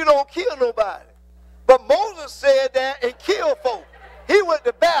and you don't kill nobody. But Moses said that and killed folk. He went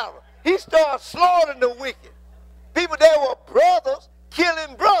to battle. He started slaughtering the wicked. People, they were brothers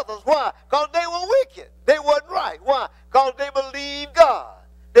killing brothers. Why? Because they were wicked. They wasn't right. Why? Because they believed God.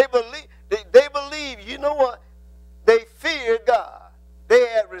 They believe, you know what? They feared God. They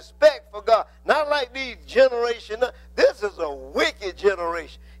had respect for God. Not like these generations. This is a wicked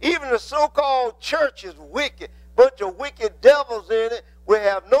generation. Even the so-called church is wicked. Bunch of wicked devils in it. We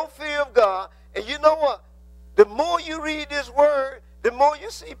have no fear of God. And you know what? The more you read this word, the more you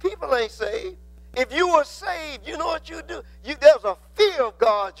see people ain't saved. If you were saved, you know what you do? There's a fear of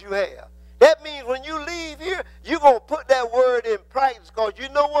God you have. That means when you leave here, you're going to put that word in practice because you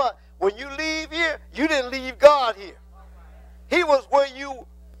know what? When you leave here, you didn't leave God here. He was where you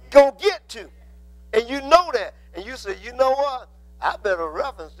go get to. And you know that. And you say, you know what? I better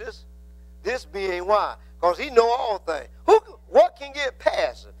reference this being why. Because he know all things. What can get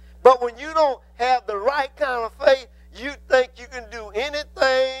past it? But when you don't have the right kind of faith, you think you can do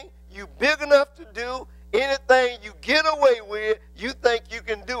anything you big enough to do, anything you get away with, you think you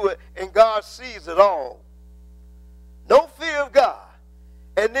can do it, and God sees it all. No fear of God.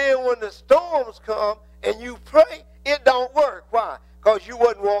 And then when the storms come and you pray, it don't work. Why? Because you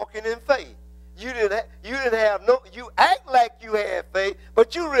wasn't walking in faith. You act like you had faith,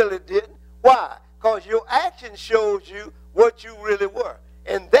 but you really didn't. Why? Because your action shows you what you really were.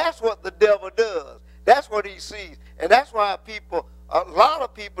 And that's what the devil does. That's what he sees. And that's why a lot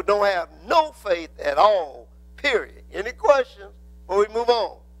of people don't have no faith at all, period. Any questions before we move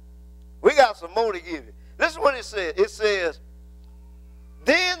on? We got some more to give you. Listen to what it says. It says,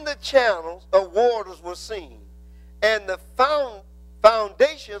 Then the channels of waters were seen, and the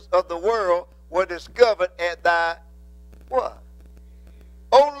foundations of the world were discovered at thy what?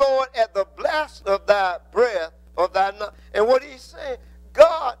 O Lord, at the blast of thy breath, of thy mouth. And what he's saying,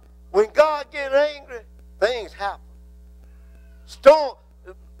 God, when God gets angry, things happen.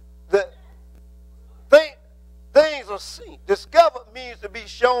 Things are seen. Discovered means to be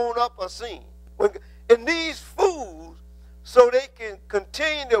shown up or seen. And these fools, so they can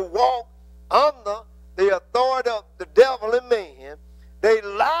continue to walk under the authority of the devil and man, they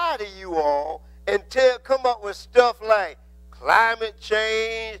lie to you all and come up with stuff like climate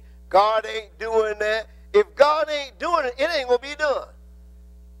change, God ain't doing that. If God ain't doing it, it ain't going to be done.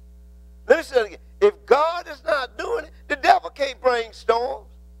 Let me say it again. If God is not doing it, the devil can't bring storms.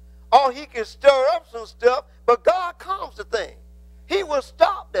 Or he can stir up some stuff, but God calms the thing. He will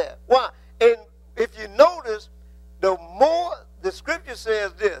stop that. Why? And if you notice, the scripture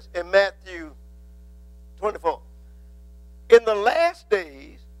says this in Matthew 24. In the last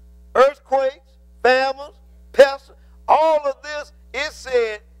days, earthquakes, famines, pests, all of this, it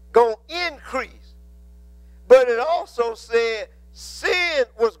said, going to increase. But it also said sin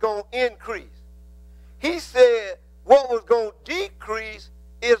was going to increase. He said what was going to decrease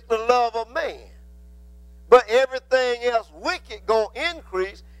is the love of man. But everything else wicked going to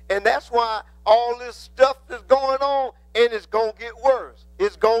increase, and that's why all this stuff is going on, and it's going to get worse.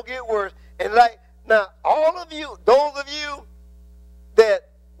 It's going to get worse. And now, all of you, those of you that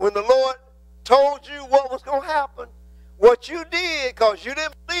when the Lord told you what was going to happen, what you did, because you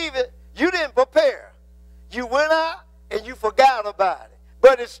didn't believe it, you didn't prepare. You went out and you forgot about it.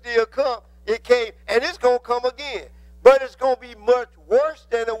 But it still come. It came, and it's going to come again. But it's going to be much worse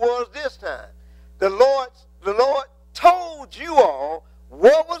than it was this time. The Lord told you all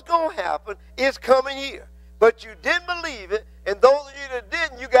what was going to happen is coming here. But you didn't believe it, and those of you that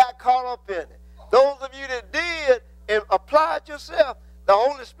didn't, you got caught up in it. Those of you that did and applied yourself, the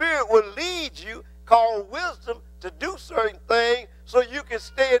Holy Spirit will lead you, call wisdom, to do certain things so you can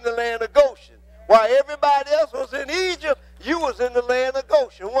stay in the land of Goshen. While everybody else was in Egypt, you was in the land of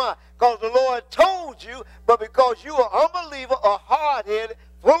Goshen. Why? Because the Lord told you, but because you are unbeliever or hard-headed,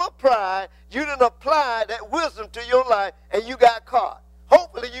 full of pride, you didn't apply that wisdom to your life and you got caught.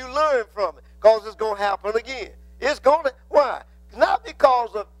 Hopefully you learn from it, because it's going to happen again. It's going to, why? Not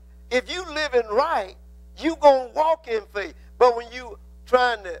because of, if you living right, you going to walk in faith. But when you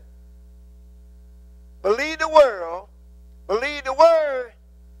trying to believe the world, believe the word,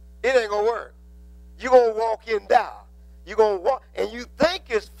 it ain't going to work. You're going to walk in doubt. You're going to walk, and you think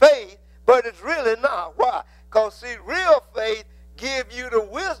it's faith, but it's really not. Why? Because, see, real faith gives you the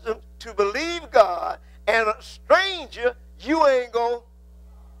wisdom to believe God, and a stranger, you ain't going to.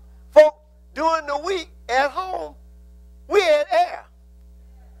 Folks, during the week at home, we had air.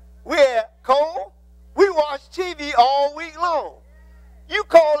 We had cold. We watched TV all week long. You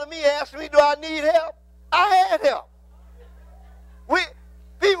calling me, asking me, do I need help? I had help. We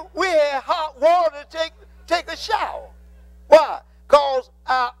had hot water to take a shower. Why? Because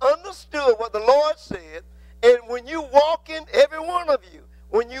I understood what the Lord said, and when you walk in, every one of you,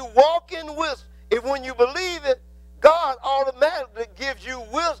 when you walk in wisdom, when you believe it, God automatically gives you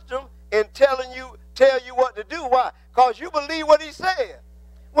wisdom and tell you what to do. Why? Because you believe what he said.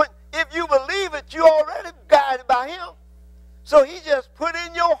 If you believe it, you already guided by him. So he just put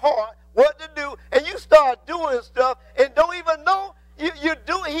in your heart what to do, and you start doing stuff and don't even know you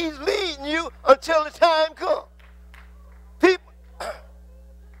do it. He's leading you until the time comes. People,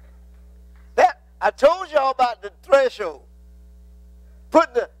 I told y'all about the threshold.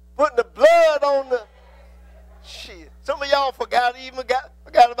 Putting the blood on the shit. Some of y'all forgot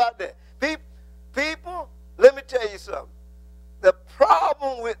about that. People, let me tell you something. The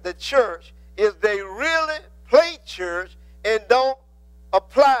problem with the church is they really play church and don't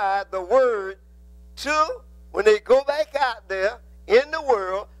apply the word to when they go back out there in the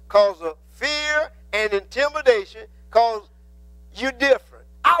world because of fear and intimidation, because you're different.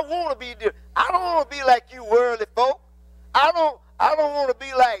 I want to be different. I don't want to be like you worldly folk. I don't want to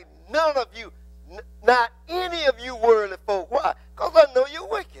be like none of you, not any of you worldly folk. Why? Because I know you're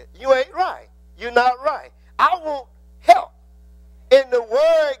wicked. You ain't right. You're not right. I want help. And the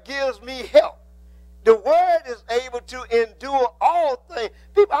word gives me help. The word is able to endure all things.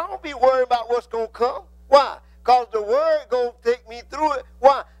 People, I don't be worried about what's going to come. Why? Because the word going to take me through it.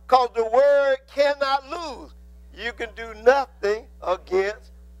 Why? Because the word cannot lose. You can do nothing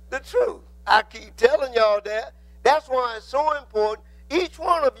against the truth. I keep telling y'all that. That's why it's so important. Each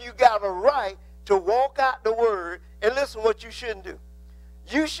one of you got a right to walk out the word. And listen what you shouldn't do.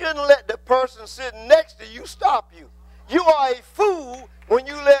 You shouldn't let the person sitting next to you stop you. You are a fool when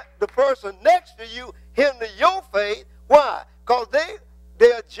you let the person next to you hinder your faith. Why? Because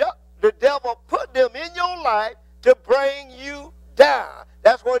the devil put them in your life to bring you down.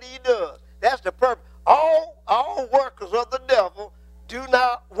 That's what he does. That's the purpose. All workers of the devil do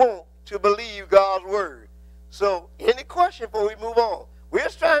not want to believe God's word. So, any question before we move on? We're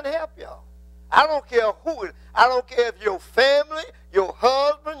just trying to help y'all. I don't care who it is. I don't care if your family, your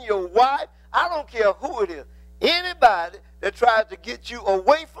husband, your wife, I don't care who it is. Anybody that tries to get you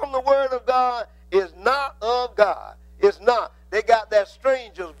away from the word of God is not of God. It's not. They got that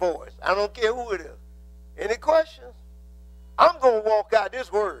stranger's voice. I don't care who it is. Any questions? I'm going to walk out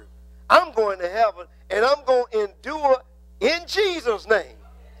this word. I'm going to heaven, and I'm going to endure in Jesus' name.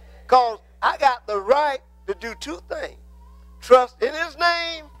 Because I got the right to do two things. Trust in his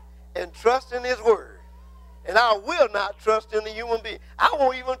name and trust in his word. And I will not trust in the human being. I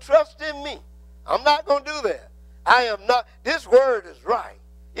won't even trust in me. I'm not going to do that. I am not. This word is right.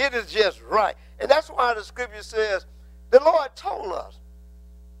 It is just right. And that's why the scripture says, the Lord told us,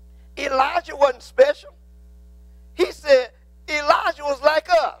 Elijah wasn't special. He said, Elijah was like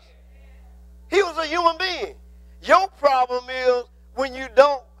us. He was a human being. Your problem is when you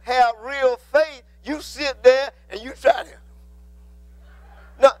don't have real faith, you sit there and you try to.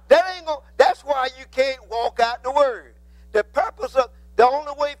 No, that's why you can't walk out the word. The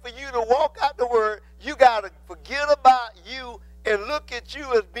only way for you to walk out the word, you got to forget about you and look at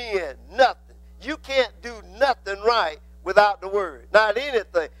you as being nothing. You can't do nothing right without the word. Not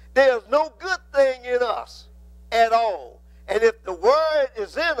anything. There's no good thing in us at all. And if the word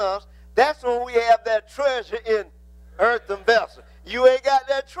is in us, that's when we have that treasure in earthen vessel. You ain't got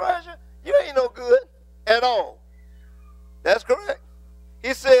that treasure, you ain't no good at all. That's correct.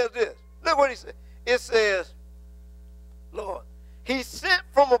 He says this. Look what he said. It says, Lord, he sent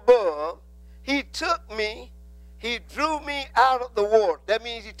from above, he took me, he drew me out of the water. That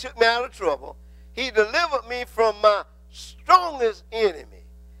means he took me out of trouble. He delivered me from my strongest enemy.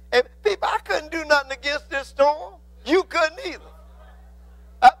 And people, I couldn't do nothing against this storm. You couldn't either.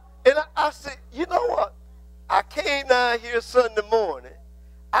 I said, you know what? I came down here Sunday morning.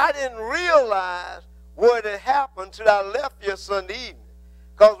 I didn't realize what had happened till I left here Sunday evening.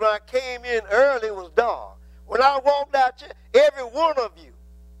 Because when I came in early, it was dark. When I walked out here, every one of you,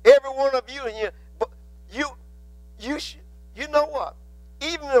 and you know what?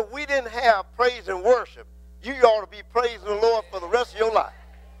 Even if we didn't have praise and worship, you ought to be praising the Lord for the rest of your life.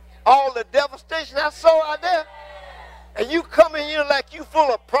 All the devastation I saw out there, and you come in here like you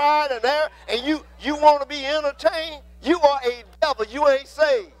full of pride and air, and you want to be entertained, you are a devil. You ain't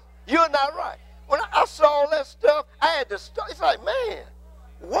saved. You're not right. When I saw all that stuff, I had to start. It's like, man,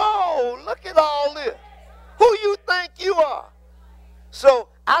 whoa, look at all this. Who you think you are? So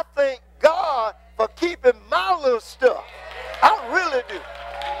I thank God for keeping my little stuff. I really do.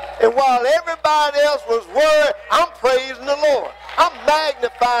 And while everybody else was worried, I'm praising the Lord. I'm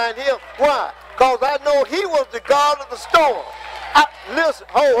magnifying him. Why? Because I know he was the God of the storm. Listen,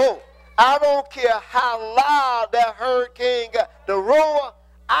 I don't care how loud that hurricane got. The roar,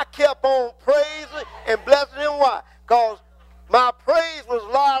 I kept on praising and blessing him. Why? Because my praise was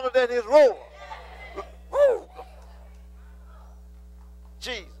louder than his roar. Woo.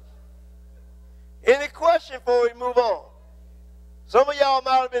 Jesus. Any question before we move on? Some of y'all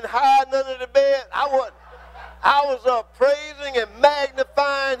might have been hiding under the bed. I wasn't. I was up praising and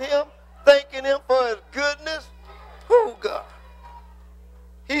magnifying him, thanking him for his goodness. Oh, God.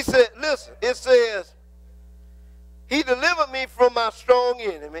 He said, listen, it says, he delivered me from my strong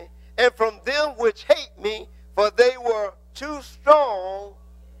enemy and from them which hate me, for they were too strong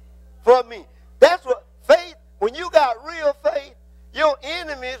for me. That's what faith, when you got real faith, your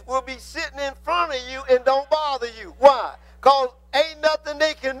enemies will be sitting in front of you and don't bother you. Why? Because ain't nothing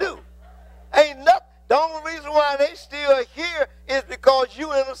they can do. Ain't nothing. The only reason why they still here is because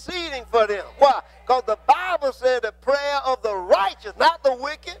you interceding for them. Why? Because the Bible said the prayer of the righteous, not the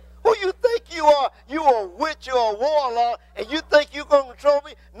wicked. Who you think you are? You a witch or a warlord, and you think you're going to control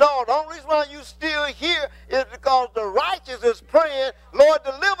me? No, the only reason why you still here is because the righteous is praying, Lord,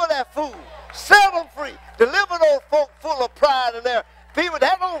 deliver that fool. Set them free. Deliver those folk full of pride in there. People,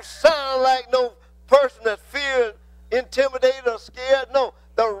 that don't sound like no person that's feared, intimidated, or scared. No,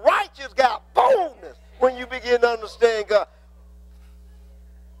 the righteous got boldness when you begin to understand God.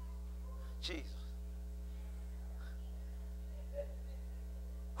 Jesus.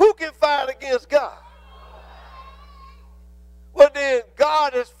 Who can fight against God? Well, then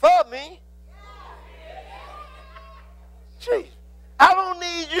God is for me. Jesus. I don't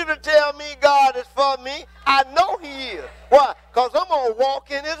need you to tell me God is for me. I know he is. Why? Because I'm going to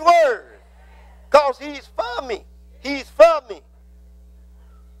walk in his word. Because he's for me. He's for me.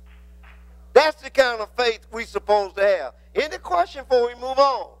 That's the kind of faith we're supposed to have. Any question before we move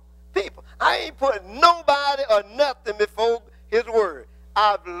on? People, I ain't putting nobody or nothing before his word.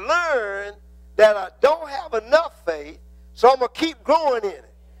 I've learned that I don't have enough faith, so I'm going to keep growing in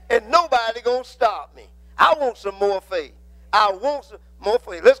it. And nobody going to stop me. I want some more faith. I want some more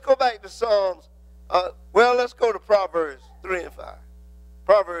faith. Let's go back to Psalms. Let's go to Proverbs 3 and 5.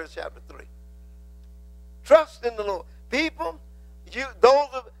 Proverbs chapter 3. Trust in the Lord. People, you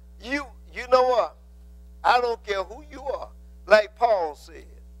know what? I don't care who you are. Like Paul said,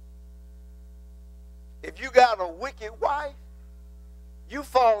 if you got a wicked wife, you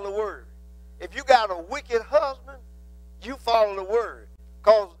follow the word. If you got a wicked husband, you follow the word.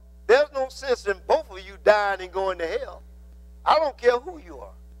 Because there's no sense in both of you dying and going to hell. I don't care who you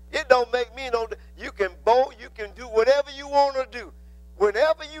are. It don't make me no. You can bow, you can do whatever you want to do.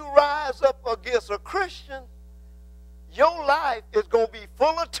 Whenever you rise up against a Christian, your life is going to be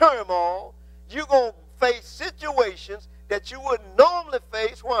full of turmoil. You're going to face situations that you wouldn't normally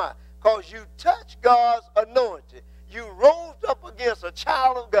face. Why? Because you touched God's anointed. You rose up against a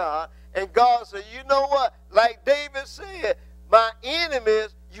child of God, and God said, you know what? Like David said, my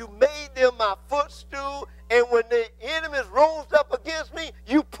enemies, you made them my footstool, and when the enemies rose up against me,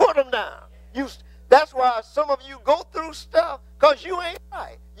 you put them down. That's why some of you go through stuff, because you ain't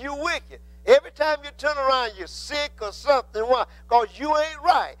right. You wicked. Every time you turn around, you're sick or something. Why? Because you ain't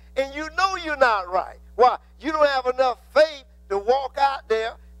right. And you know you're not right. Why? You don't have enough faith to walk out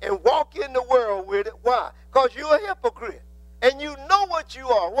there and walk in the world with it. Why? Because you're a hypocrite. And you know what you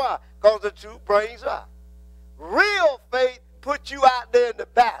are. Why? Because the truth brings out. Real faith puts you out there in the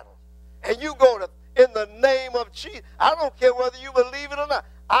battle. And you go to, in the name of Jesus. I don't care whether you believe it or not.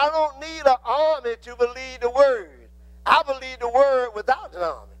 I don't need an army to believe the word. I believe the word without an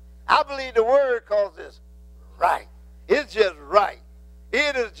army. I believe the word because it's right. It's just right.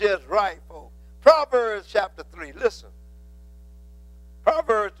 It is just right, folks. Proverbs chapter 3. Listen.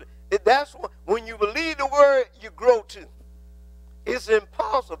 Proverbs, that's when you believe the word, you grow too. It's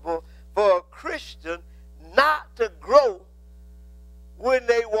impossible for a Christian not to grow when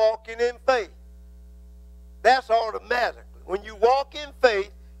they walking in faith. That's automatically. When you walk in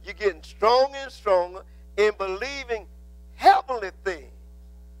faith, you're getting stronger and stronger in believing heavenly things.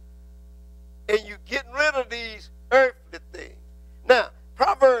 And you're getting rid of these earthly things. Now,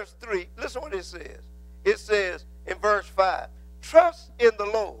 Proverbs 3, listen what it says. It says in verse 5, trust in the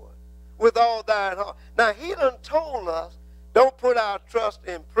Lord with all thine heart. Now, he done told us, don't put our trust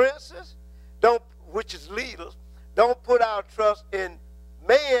in princes, which is leaders. Don't put our trust in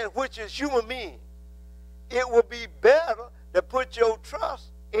man, which is human being. It would be better to put your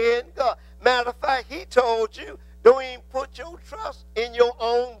trust in God. Matter of fact, he told you, don't even put your trust in your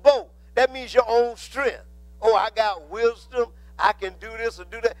own boat. That means your own strength. Oh, I got wisdom. I can do this or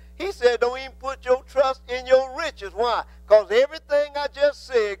do that. He said, don't even put your trust in your riches. Why? Because everything I just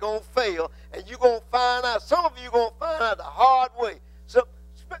said going to fail, and you're going to find out. Some of you going to find out the hard way. So,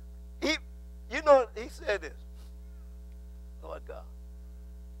 he said this. Lord God.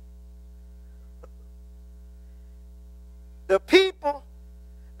 The people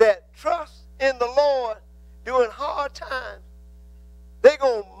that trust in the Lord during hard times, they're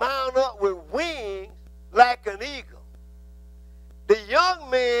going to mount up with wings like an eagle. The young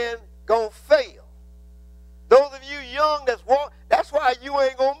man going to fail. Those of you young that's why you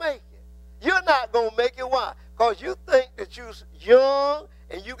ain't going to make it. You're not going to make it. Why? Because you think that you're young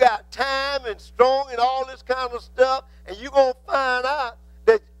and you got time and strong and all this kind of stuff, and you're going to find out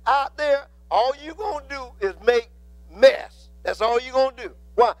that out there, all you're going to do is make mess. That's all you're going to do.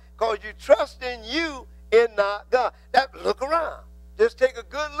 Why? Because you trust in you and not God. Look around. Just take a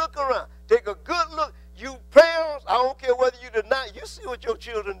good look around. Take a good look. You parents, I don't care whether you deny, you see what your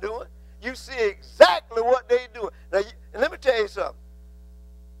children doing. You see exactly what they doing. Now, and let me tell you something.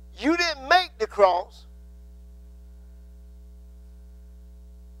 You didn't make the cross.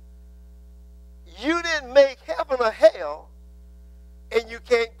 You didn't make heaven or hell, and you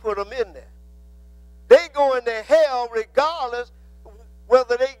can't put them in there. They go into hell regardless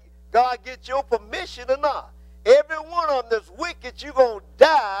whether God gets your permission or not. Every one of them that's wicked, you're going to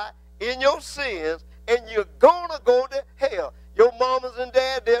die in your sins, and you're going to go to hell. Your mamas and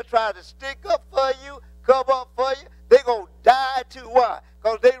dad, they'll try to stick up for you, cover up for you. They're going to die too. Why?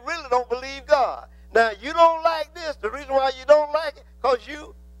 Because they really don't believe God. Now, you don't like this. The reason why you don't like it, because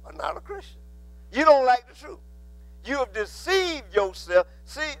you are not a Christian. You don't like the truth. You have deceived yourself.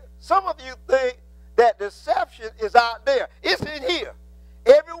 See, some of you think that deception is out there. It's in here.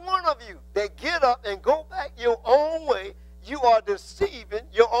 Every one of you that get up and go back your own way, you are deceiving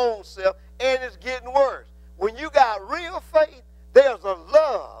your own self, and it's getting worse. When you got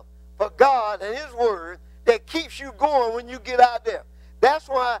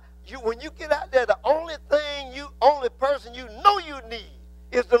when you get out there, the only person you know you need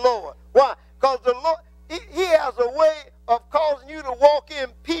is the Lord. Why? Because the Lord, he has a way of causing you to walk in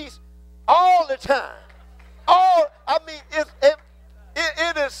peace all the time.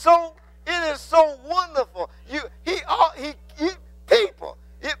 It is so wonderful. People,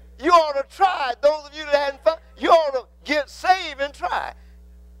 you ought to try. Those of you that hadn't found, you ought to get saved and try.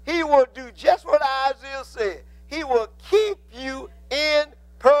 He will do just what Isaiah said. He will keep you in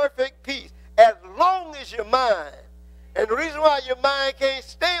perfect peace as long as your mind. And the reason why your mind can't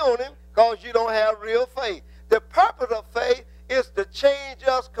stay on him, because you don't have real faith. The purpose of faith is to change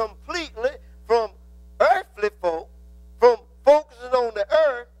us completely from earthly folk, from focusing on the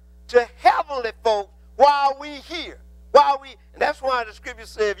earth, to heavenly folk while we here. And that's why the scripture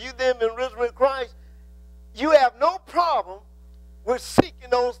says, if you then been risen with Christ, you have no problem with seeking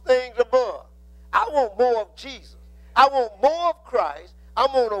those things above. I want more of Jesus. I want more of Christ. I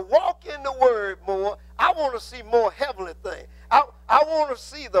want to walk in the word more. I want to see more heavenly things. I want to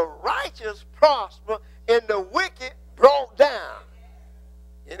see the righteous prosper and the wicked brought down.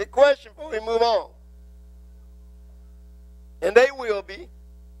 Any question before we move on? And they will be.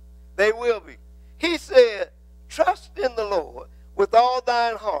 They will be. He said, trust in the Lord with all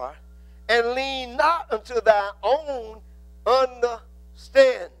thine heart and lean not unto thy own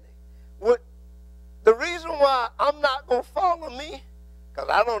understanding. The reason why I'm not going to follow me, because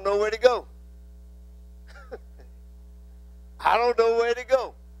I don't know where to go. I don't know where to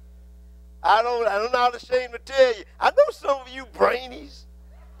go. I'm not ashamed to tell you. I know some of you brainies,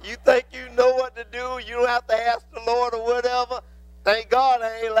 you think you know what to do. You don't have to ask the Lord or whatever. Thank God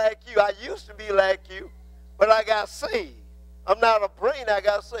I ain't like you. I used to be like you, but I got saved. I'm not a brain, I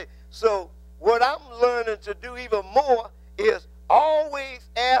got saved. So what I'm learning to do even more is always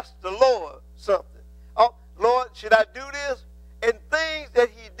ask the Lord something. Oh, Lord, should I do this? And things that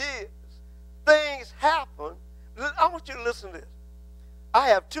he did, things happen. I want you to listen to this. I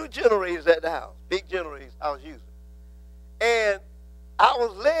have 2 generators at the house, big generators I was using. And I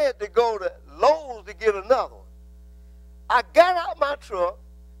was led to go to Lowe's to get another one. I got out my truck,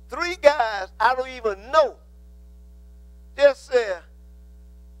 3 guys I don't even know just said,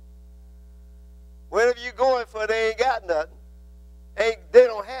 whatever you going for, they ain't got nothing. They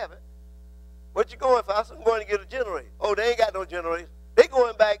don't have it. What you going for? I said, I'm going to get a generator. Oh, they ain't got no generators. They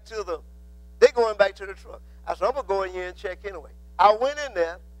going back to the truck. I said, I'm going to go in here and check anyway. I went in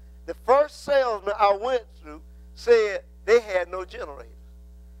there. The first salesman I went through said they had no generators.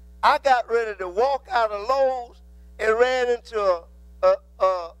 I got ready to walk out of Lowe's and ran into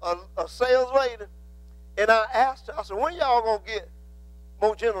a sales lady. And I asked her, I said, when y'all going to get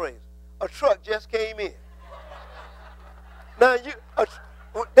more generators? A truck just came in. Now,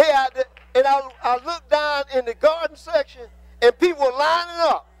 they out there, and I looked down in the garden section, and people were lining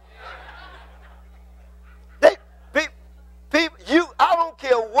up. I don't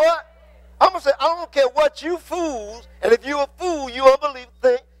care what, I'm going to say, I don't care what you fools, and if you're a fool, you unbelievable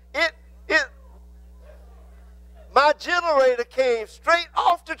think, my generator came straight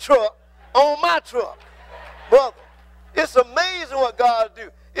off the truck on my truck. Brother, it's amazing what God do.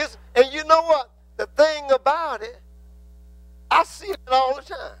 And you know what? The thing about it, I see it all the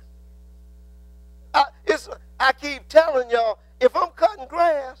time. I keep telling y'all, if I'm cutting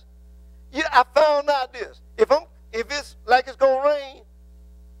grass, I found out this. If it's like it's going to rain,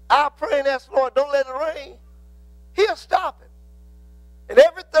 I pray and ask the Lord, don't let it rain. He'll stop it. And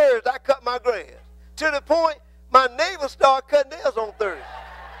every Thursday, I cut my grass. To the point, my neighbors start cutting theirs on Thursday.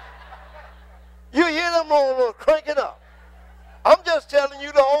 You hear them on cranking up. I'm just telling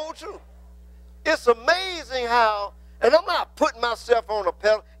you the whole truth. It's amazing how, and I'm not putting myself on a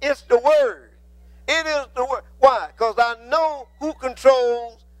pedal, it's the word. It is the word. Why? Because I know who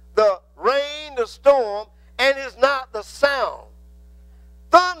controls the rain, the storm, and it's not the sound.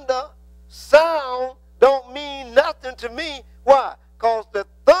 Thunder, sound don't mean nothing to me. Why? Because the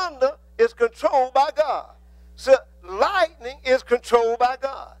thunder is controlled by God. So lightning is controlled by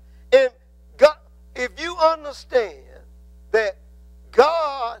God. And God, if you understand that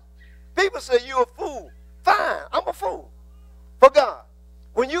God, people say you're a fool. Fine, I'm a fool for God.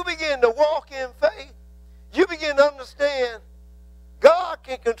 When you begin to walk in faith, you begin to understand God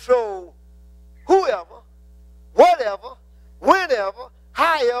can control whoever, whatever, whenever,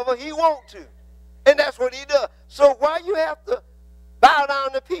 however he wants to. And that's what he does. So why you have to bow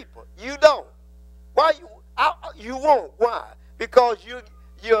down to people? You don't. Why you won't. Why? Because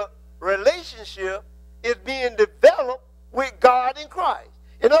your relationship is being developed with God in Christ.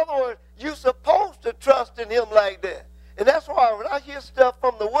 In other words, you're supposed to trust in him like that. And that's why when I hear stuff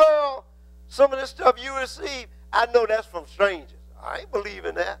from the world, some of the stuff you receive, I know that's from strangers. I ain't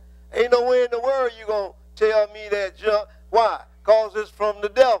believing that. Ain't nowhere in the world you going to tell me that junk. Why? Because it's from the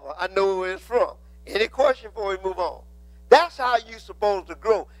devil. I know where it's from. Any question before we move on? That's how you're supposed to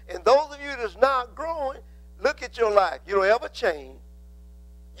grow. And those of you that's not growing, look at your life. You don't ever change.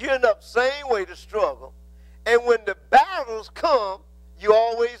 You end up same way to struggle. And when the battles come, you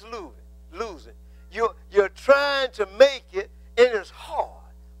always lose it. You're trying to make it, and it's hard.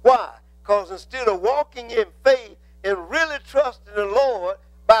 Why? Because instead of walking in faith and really trusting the Lord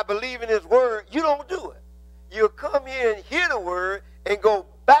by believing his word, you don't do it. You come here and hear the word and go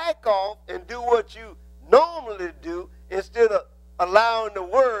back off and do what you normally do instead of allowing the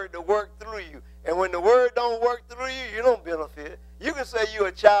word to work through you. And when the word don't work through you, you don't benefit. You can say you're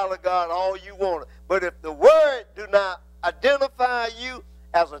a child of God all you want. But if the word do not identify you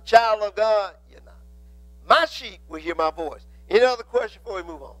as a child of God, you're not. My sheep will hear my voice. Any other question before we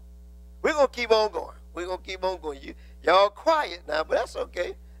move on? We're going to keep on going. We're going to keep on going. Y'all quiet now, but that's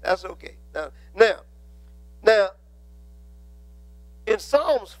okay. That's okay. Now, in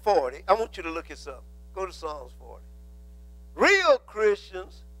Psalms 40, I want you to look this up. Go to Psalms 40. Real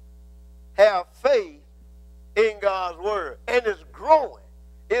Christians have faith in God's word, and it's growing.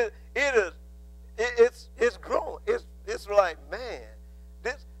 It's growing. It's like, man,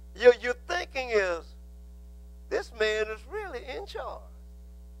 this your thinking is, this man is really in charge.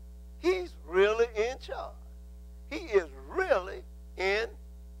 He's really in charge. He is really in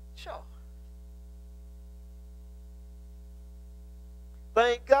charge.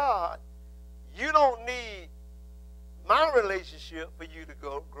 Thank God you don't need my relationship for you to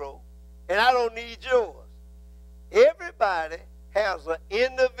grow, and I don't need yours. Everybody has an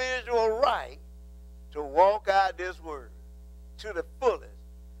individual right to walk out this word to the fullest.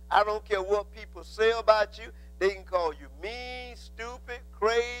 I don't care what people say about you. They can call you mean, stupid,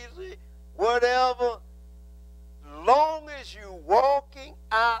 crazy, whatever. As long as you walking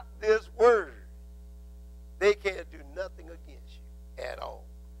out this word, they can't do nothing against you at all.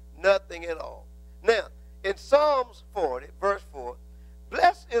 Nothing at all. Now, in Psalms 40, verse 4,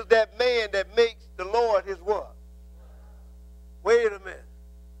 blessed is that man that makes the Lord his what? Wait a minute.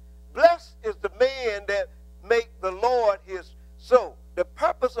 Blessed is the man that make the Lord his. So, the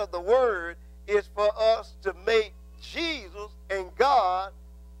purpose of the word is for us to make Jesus and God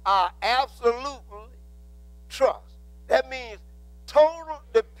our absolutely trust. That means total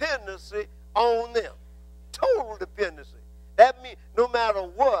dependency on them. Total dependency. That means no matter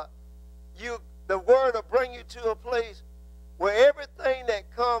what, the word will bring you to a place where everything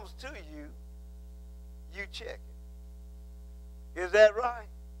that comes to you, you check it. Is that right?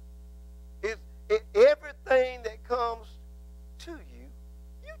 Everything that comes to you,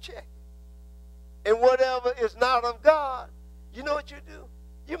 you check it. And whatever is not of God, you know what you do?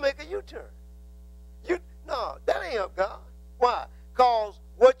 You make a U-turn. No, that ain't of God. Why? Because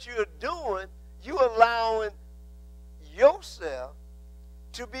what you're doing, you're allowing yourself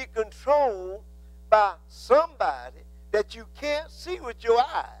to be controlled by somebody that you can't see with your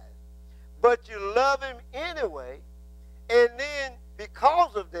eyes, but you love him anyway, and then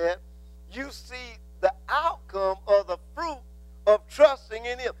because of that, you see the outcome of the fruit of trusting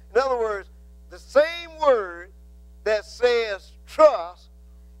in him. In other words, the same word that says trust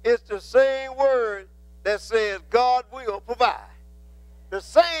is the same word that says God will provide. The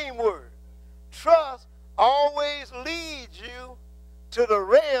same word. Trust always leads you to the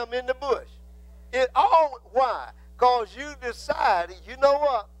ram in the bush. Why? Because you decided, you know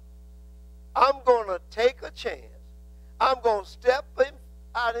what? I'm going to take a chance. I'm going to step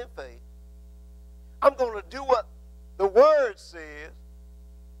out in faith. I'm going to do what the word says,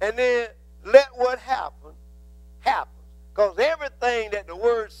 and then let what happen, happen. Because everything that the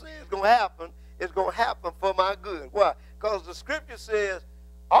word says is going to happen for my good. Why? Because the scripture says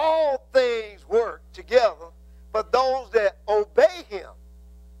all things work together for those that obey him,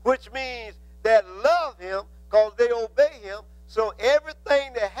 which means that love him because they obey him. So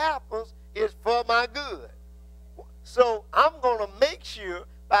everything that happens is for my good. So I'm going to make sure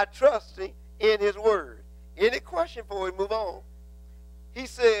by trusting in his word. Any question before we move on? He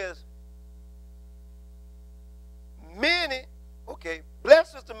says,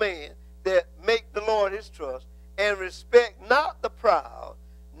 blessed is the man that make the Lord his trust and respect not the proud,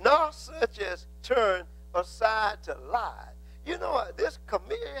 nor such as turn aside to lie. You know what this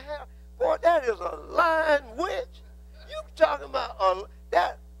chameleon have? Boy, that is a lying witch. You talking about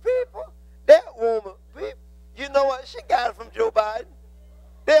that people, that woman, people, you know what? She got it from Joe Biden.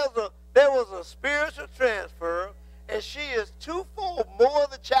 There was a spiritual transfer, and she is twofold more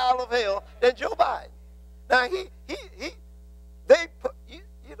the child of hell than Joe Biden. Now they put, you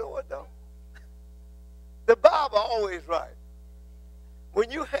know what though? The Bible always right. When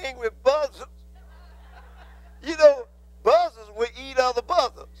you hang with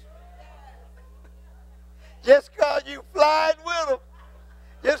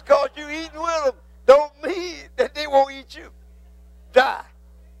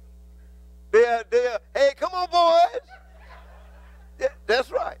hey, come on, boys.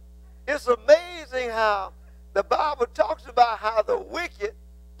 That's right. It's amazing how the Bible talks about how the wicked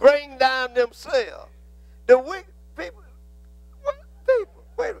bring down themselves. The wicked people, what people?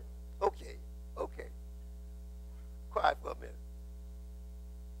 Wait a minute. Okay. Quiet for a minute.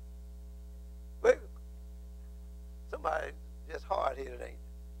 Wait. Somebody just hard-headed, ain't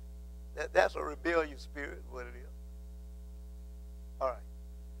it? That's a rebellious spirit, what it is. All right.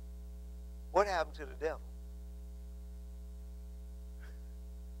 What happened to the devil?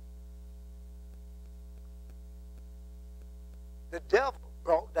 The devil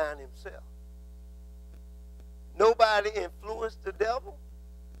brought down himself. Nobody influenced the devil.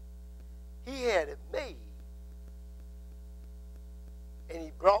 He had it made. And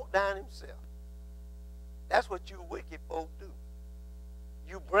he brought down himself. That's what you wicked folk do.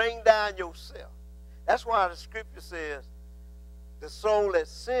 You bring down yourself. That's why the scripture says, the soul that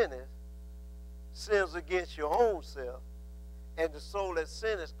sinneth sins against your own self, and the soul that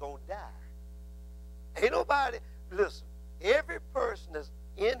sinneth gonna die. Ain't nobody, listen, every person that's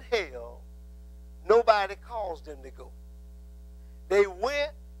in hell, nobody caused them to go. They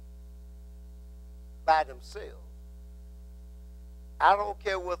went by themselves. I don't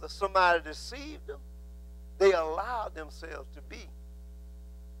care whether somebody deceived them, they allowed themselves to be.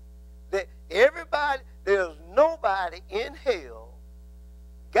 There's nobody in hell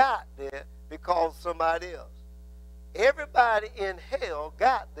got there because somebody else. Everybody in hell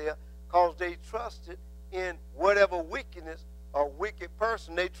got there because they trusted in whatever wickedness or wicked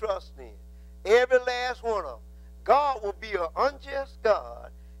person they trust in. Every last one of them. God will be an unjust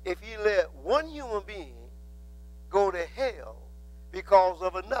God if he let one human being go to hell because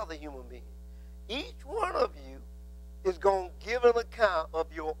of another human being. Each one of you is going to give an account of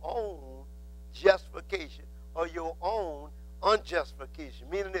your own justification or your own unjustification.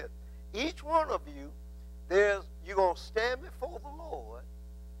 Meaning this, each one of you, you're going to stand before the Lord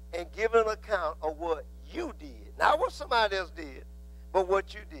and give an account of what you did. Not what somebody else did, but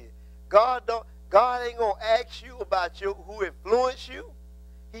what you did. God ain't going to ask you about who influenced you.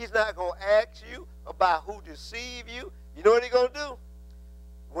 He's not going to ask you about who deceived you. You know what he's going to do?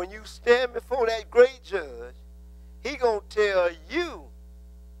 When you stand before that great judge, he's going to tell you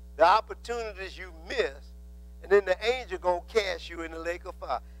the opportunities you missed, and then the angel going to cast you in the lake of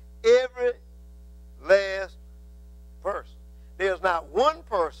fire. Every last person. There's not one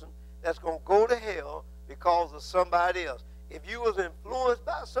person that's going to go to hell because of somebody else. If you was influenced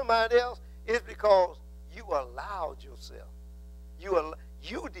by somebody else, it's because you allowed yourself. You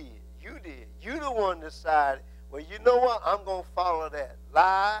did. You the one decided, well, you know what? I'm going to follow that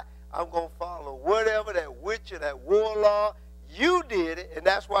lie. I'm going to follow whatever, that witch or that warlord. You did it, and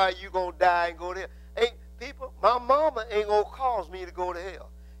that's why you're going to die and go to hell. People, my mama ain't going to cause me to go to hell.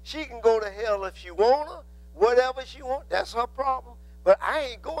 She can go to hell if she want to, whatever she want. That's her problem. But I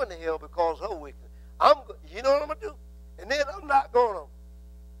ain't going to hell because of her wickedness. You know what I'm going to do? And then I'm not going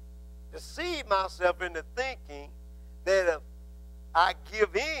to deceive myself into thinking that if I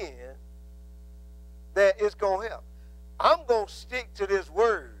give in, that it's going to help. I'm going to stick to this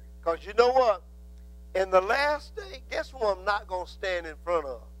word. Because you know what? In the last day, guess who I'm not going to stand in front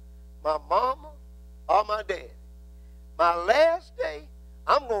of? My mama or my daddy. My last day,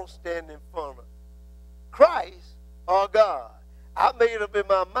 I'm going to stand in front of Christ or God. I made up in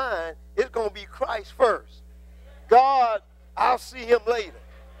my mind, it's going to be Christ first. God, I'll see him later.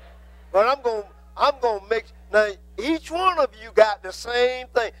 But I'm going to make, now each one of you got the same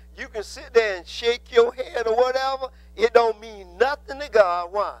thing. You can sit there and shake your head or whatever. It don't mean nothing to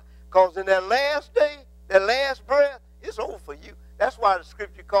God. Why? Because in that last day, that last breath, it's over for you. That's why the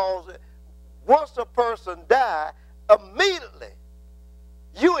scripture calls it, once a person dies, immediately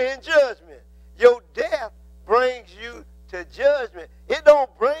you in judgment. Your death brings you to judgment. It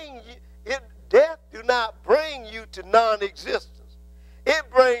don't bring you, death do not bring you to non-existence. It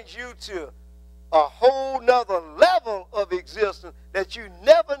brings you to a whole nother level of existence that you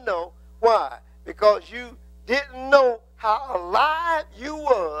never know. Why? Because you didn't know how alive you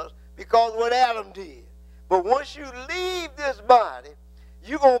was because of what Adam did. But once you leave this body,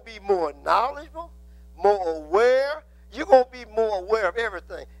 you're going to be more knowledgeable, more aware. You're going to be more aware of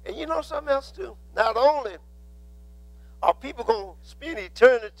everything. And you know something else too? Not only are people going to spend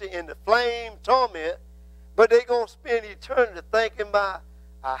eternity in the flame torment, but they're going to spend eternity thinking about,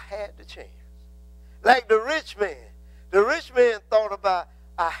 I had the chance. Like the rich man. The rich man thought about,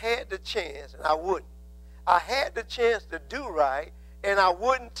 I had the chance and I wouldn't. I had the chance to do right and I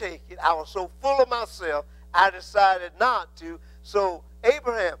wouldn't take it. I was so full of myself, I decided not to. So,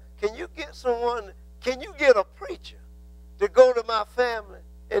 Abraham, can you get a preacher to go to my family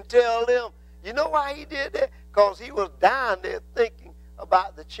and tell them, You know why he did that? Because he was down there thinking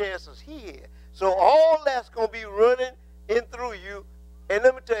about the chances he had. So all that's going to be running in through you. And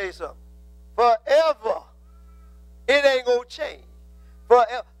let me tell you something. Forever. It ain't going to change.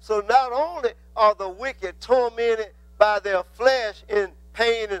 Forever. So not only are the wicked tormented by their flesh in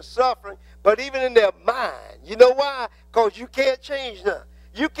pain and suffering, but even in their mind. You know why? Because you can't change now.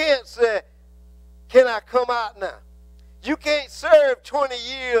 You can't say, can I come out now? You can't serve 20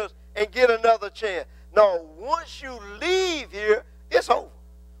 years and get another chance. No, once you leave here, it's over.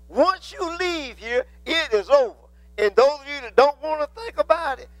 Once you leave here, it is over. And those of you that don't want to think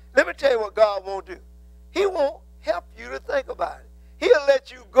about it, let me tell you what God won't do. He won't help you to think about it. He'll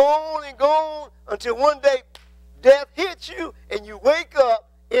let you go on and go on until one day death hits you and you wake up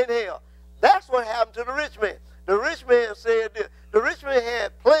in hell. That's what happened to the rich man. The rich man said this. The rich man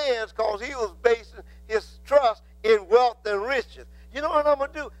had plans because he was basing his trust in wealth and riches. You know what I'm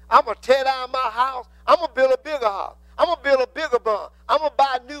going to do? I'm going to tear down my house. I'm going to build a bigger house. I'm going to build a bigger barn. I'm going to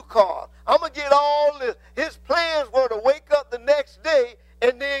buy new cars. I'm going to get all this. His plans were to wake up the next day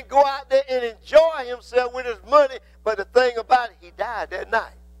and then go out there and enjoy himself with his money. But the thing about it, he died that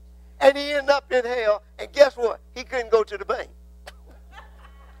night. And he ended up in hell. And guess what? He couldn't go to the bank.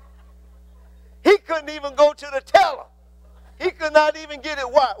 He couldn't even go to the teller. He could not even get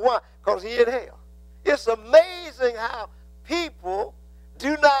it. Why? Why? Because he in hell. It's amazing how people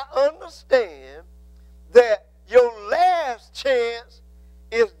do not understand that your last chance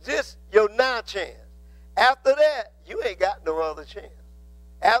is just your now chance. After that, you ain't got no other chance.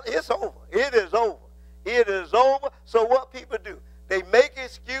 It's over. It is over. It is over. So what people do? They make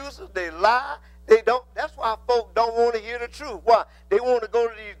excuses. They lie. They don't. That's why folk don't want to hear the truth. Why? They want to go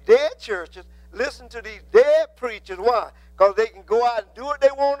to these dead churches, listen to these dead preachers. Why? Because they can go out and do what they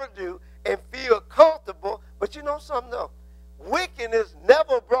want to do and feel comfortable. But you know something, though? Wickedness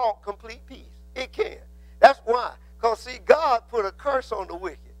never brought complete peace. It can't. That's why. Because, see, God put a curse on the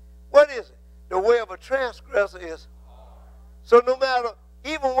wicked. What is it? The way of a transgressor is hard. So no matter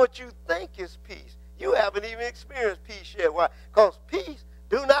even what you think is peace, you haven't even experienced peace yet. Why? Because peace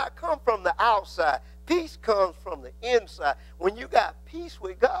do not come from the outside. Peace comes from the inside. When you got peace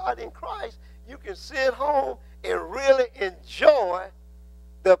with God in Christ, you can sit home and really enjoy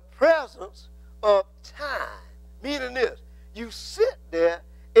the presence of time. Meaning this, you sit there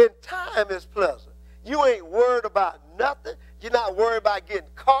and time is pleasant. You ain't worried about nothing. You're not worried about getting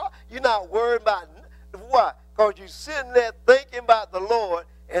caught. You're not worried about why? Because you're sitting there thinking about the Lord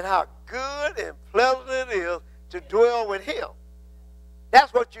and how good and pleasant it is to dwell with him.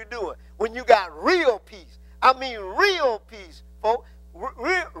 That's what you're doing when you got real peace. I mean real peace, folks.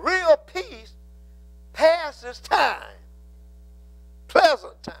 Real peace passes time.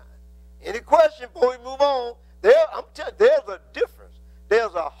 Pleasant time. Any question before we move on? I'm telling you, there's a difference.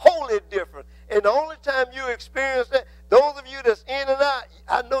 There's a holy difference. And the only time you experience that, those of you that's in and out,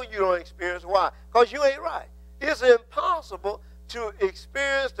 I know you don't experience. Why? Because you ain't right. It's impossible to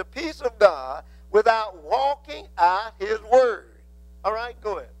experience the peace of God without walking out his word. All right,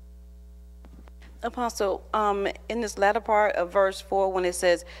 go ahead. Apostle, in this latter part of verse 4, when it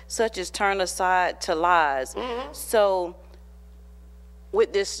says, such as turn aside to lies. So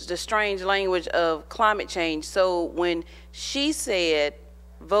with the strange language of climate change, so when she said,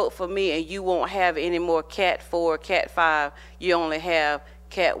 vote for me and you won't have any more Cat 4, Cat 5, you only have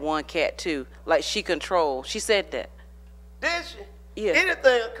Cat 1, Cat 2, like she controlled. She said that. Did she? Yeah.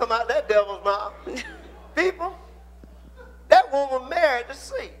 Anything will come out that devil's mouth. People, that woman married the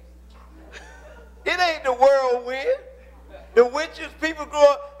sea. It ain't the whirlwind. The witches, people grow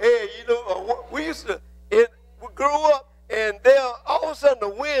up, hey, you know, we used to, we grew up, and all of a sudden the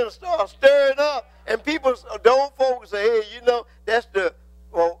wind starts stirring up, and people, the old folks say, hey, you know, that's the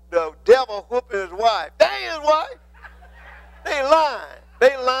devil whooping his wife. That ain't his wife. They lying.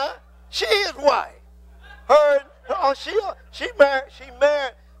 They lying. She his wife. She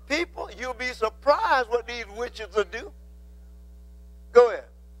married people. You'll be surprised what these witches will do. Go ahead.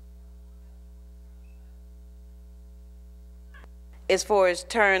 As far as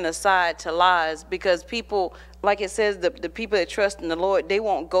turn aside to lies, because people, like it says, the people that trust in the Lord, they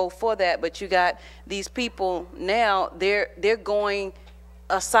won't go for that. But you got these people now, they're going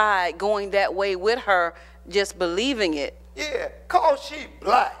aside, going that way with her, just believing it. Yeah, cause she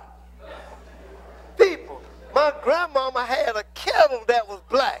black. People, my grandmama had a kettle that was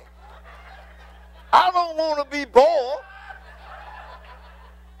black. I don't want to be bored.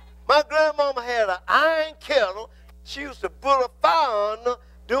 My grandmama had an iron kettle. She used to put a fire on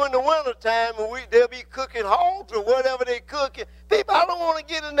during the wintertime, and they'll be cooking hogs or whatever they cooking. People, I don't want to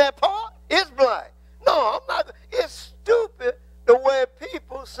get in that part. It's black. No, I'm not. It's stupid the way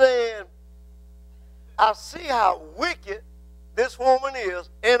people saying I see how wicked this woman is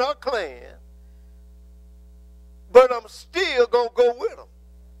and her clan, but I'm still going to go with them.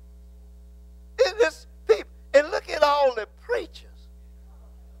 It's people. And look at all the preachers.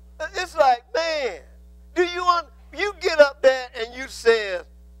 It's like, man, you get up there and you say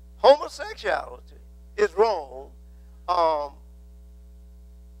homosexuality is wrong.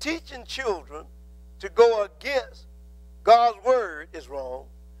 Teaching children to go against God's word is wrong.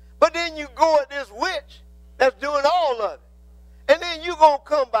 But then you go at this witch that's doing all of it. And then you're going to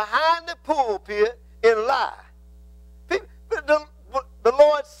come behind the pulpit and lie. The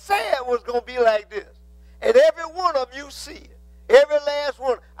Lord said it was going to be like this. And every one of you see it. Every last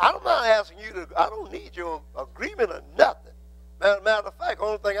one. I'm not asking you to, I don't need your agreement or nothing. Matter of fact, the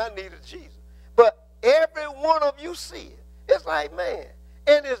only thing I need is Jesus. But every one of you see it. It's like, man,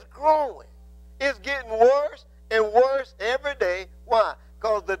 and it's growing. It's getting worse and worse every day. Why?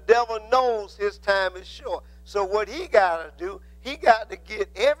 Because the devil knows his time is short. So what he got to do, he got to get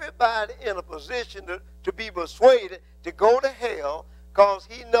everybody in a position to be persuaded to go to hell, because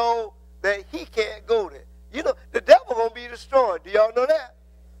he knows that he can't go there. You know, the devil going to be destroyed. Do y'all know that?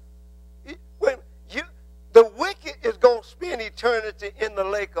 The wicked is going to spend eternity in the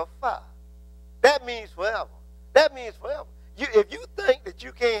lake of fire. That means forever. That means forever. If you think that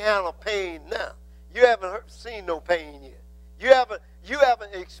you can't handle pain now, you haven't seen no pain yet. You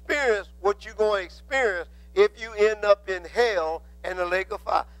haven't experienced what you're going to experience if you end up in hell and the lake of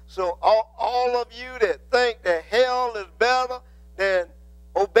fire. So all of you that think that hell is better than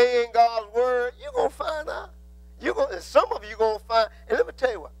obeying God's word, you're going to find out. And some of you going to find, and let me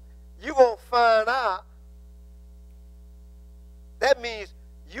tell you what, you're going to find out. That means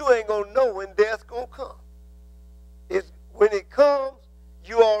you ain't going to know when death's going to come. When it comes,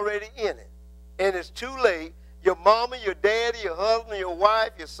 you already in it. And it's too late. Your mama, your daddy, your husband, your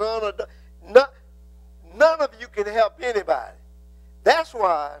wife, your son, or none of you can help anybody. That's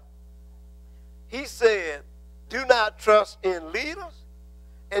why he said, do not trust in leaders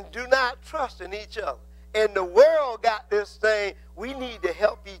and do not trust in each other. And the world got this thing, we need to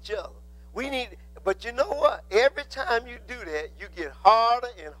help each other. But you know what? Every time you do that, you get harder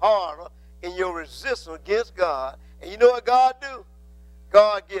and harder in your resistance against God. And you know what God do?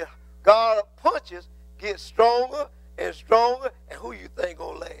 God punches get stronger and stronger. And who you think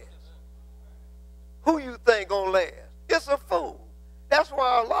gonna last? Who you think gonna last? It's a fool. That's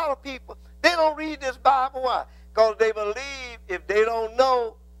why a lot of people, they don't read this Bible. Why? Because they believe if they don't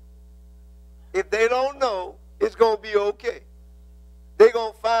know, it's going to be okay. They're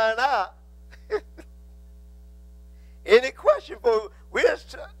going to find out. Any question for, we're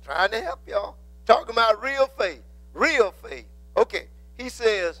just trying to help y'all. Talking about real faith. Real faith. Okay. He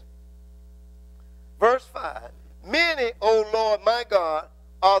says, verse 5, many, O Lord my God,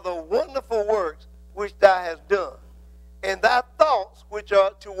 are the wonderful works which thou hast done, and thy thoughts which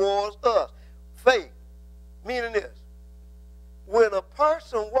are towards us. Faith, meaning this. When a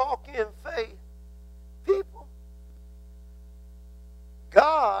person walk in faith, people,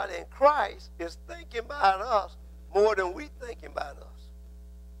 God and Christ is thinking about us more than we thinking about us.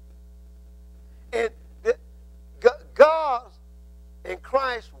 And God's and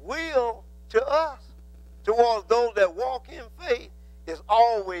Christ's will to us, towards those that walk in faith, is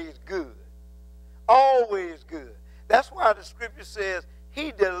always good. Always good. That's why the scripture says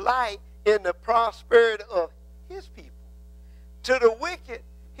he delights in the prosperity of his people. To the wicked,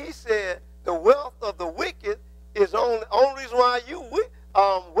 he said, the wealth of the wicked is only reason why you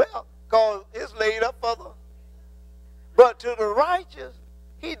wealth, because it's laid up for them. But to the righteous,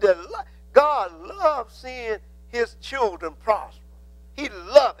 God loves seeing his children prosper. He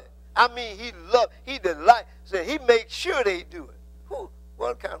loves it. I mean, he delights. He makes sure they do it.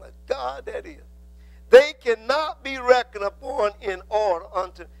 What kind of God that is. They cannot be reckoned upon in order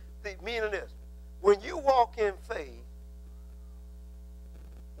unto the meaning this. When you walk in faith,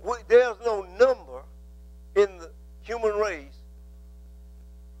 there's no number in the human race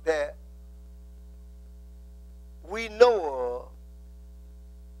that we know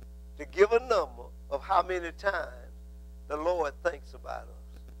of to give a number of how many times the Lord thinks about us.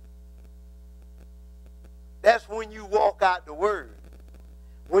 That's when you walk out the word.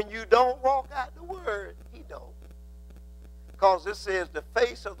 When you don't walk out the word, he don't. Because it says the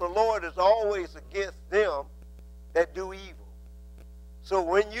face of the Lord is always against them that do evil. So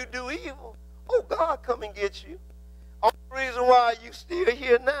when you do evil, God come and get you. All the reason why you still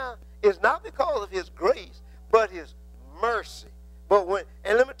here now is not because of his grace, but his mercy.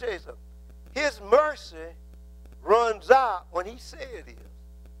 And let me tell you something. His mercy runs out when he said it is.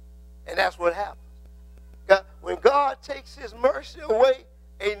 And that's what happens. When God takes his mercy away,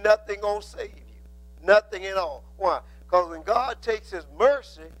 ain't nothing going to save you. nothing at all. Why? Because when God takes his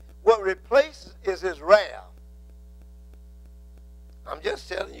mercy, what replaces is his wrath. I'm just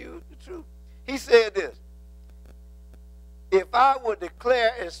telling you the truth. He said this, if I would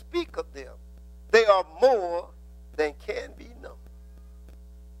declare and speak of them, they are more than can be known.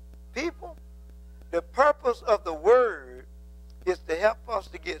 People, the purpose of the word is to help us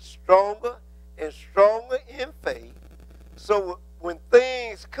to get stronger and stronger in faith, so when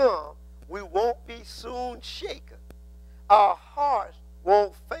things come, we won't be soon shaken. Our hearts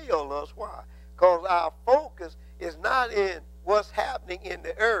won't fail us. Why? Because our focus is not in what's happening in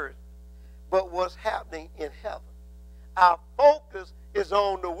the earth, but what's happening in heaven. Our focus is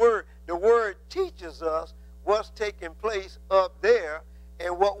on the word. The word teaches us what's taking place up there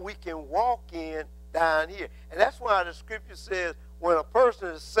and what we can walk in down here. And that's why the scripture says when a person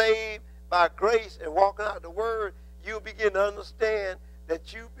is saved by grace and walking out the word, you'll begin to understand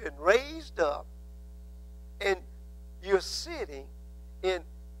that you've been raised up and you're sitting in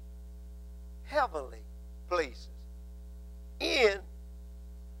heavenly places.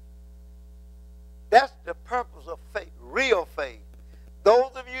 That's the purpose of faith, real faith.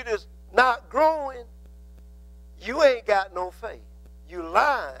 Those of you that's not growing, you ain't got no faith. You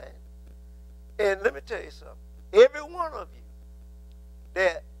lying. And let me tell you something. Every one of you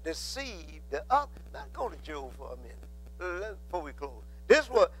that deceived the other. Now go to Job for a minute before we close. This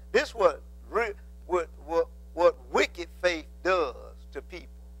what wicked faith does to people.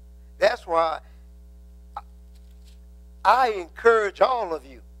 That's why I encourage all of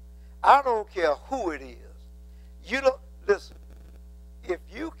you. I don't care who it is. You don't listen. If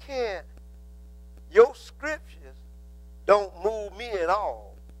you can't, your scriptures don't move me at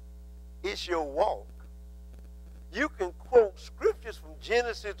all. It's your walk. You can quote scriptures from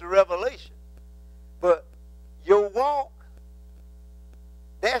Genesis to Revelation, but your walk,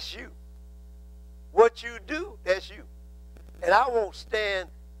 that's you. What you do, that's you. And I won't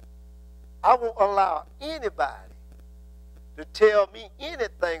allow anybody to tell me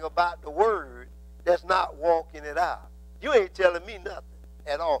anything about the word that's not walking it out. You ain't telling me nothing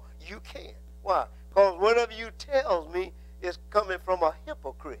at all. You can't. Why? Because whatever you tells me is coming from a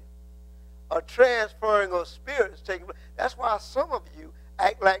hypocrite. A transferring of spirits taking place. That's why some of you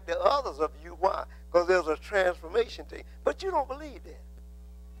act like the others of you. Why? Because there's a transformation thing. But you don't believe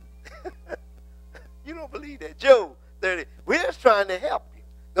that. You don't believe that. Job 30. We're just trying to help you.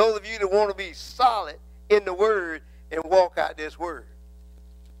 Those of you that want to be solid in the word and walk out this word.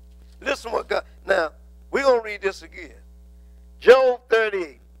 Listen what God. Now, we're going to read this again. Job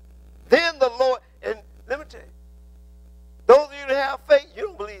 38. Then the Lord, and let me tell you, those of you that have faith, you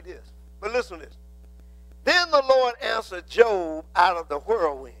don't believe this. But listen to this. Then the Lord answered Job out of the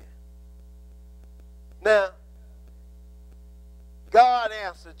whirlwind. Now, God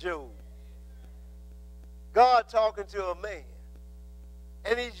answered Job. God talking to a man.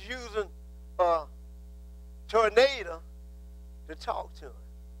 And he's using a tornado to talk to him.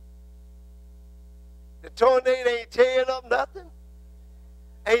 The tornado ain't tearing up nothing.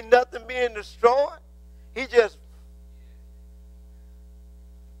 Ain't nothing being destroyed. He just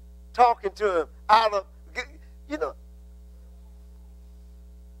talking to him out of, you know,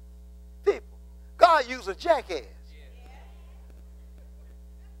 people. God used a jackass.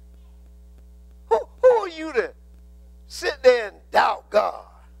 Who are you to sit there and doubt God?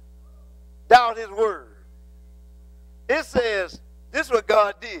 Doubt his word. It says, this is what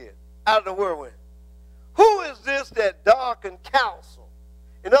God did out of the whirlwind. Who is this that darkened counsel?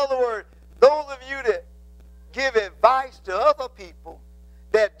 In other words, those of you that give advice to other people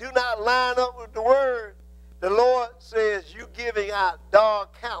that do not line up with the word, the Lord says you giving out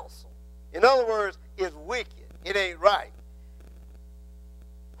dark counsel. In other words, it's wicked. It ain't right.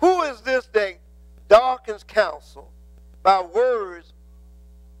 Who is this that darkens counsel by words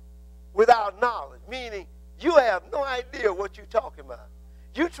without knowledge? Meaning, you have no idea what you're talking about.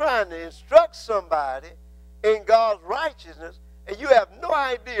 You're trying to instruct somebody in God's righteousness, and you have no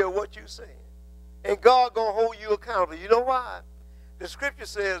idea what you're saying. And God going to hold you accountable. You know why? The scripture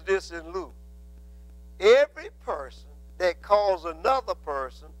says this in Luke. Every person that calls another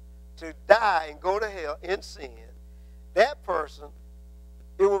person to die and go to hell in sin, that person,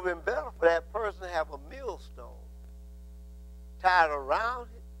 it would have been better for that person to have a millstone tied around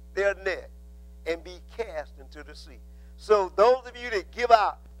their neck and be cast into the sea. So those of you that give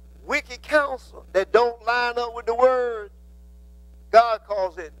out wicked counsel that don't line up with the word, God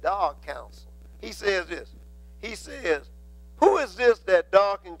calls it dark counsel. He says this. He says, who is this that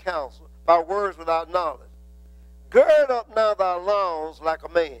darken counsel by words without knowledge? Gird up now thy loins like a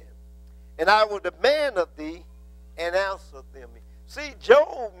man, and I will demand of thee and answer them. See,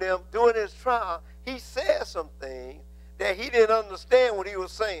 Job, them, during his trial, he said some things that he didn't understand what he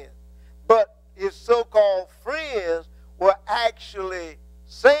was saying. But his so-called friends were actually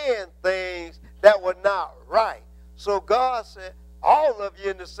saying things that were not right. So God said, all of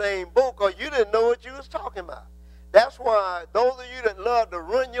you in the same boat, because you didn't know what you was talking about. That's why those of you that love to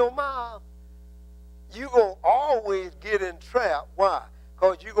run your mouth, you're going to always get in trap. Why?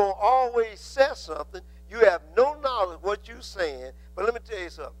 Because you're going to always say something. You have no knowledge of what you're saying. But let me tell you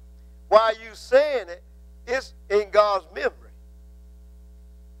something. While you saying it, it's in God's memory.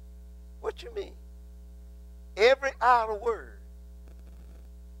 What you mean? Every idle word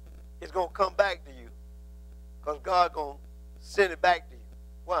is going to come back to you because God's going to send it back to you.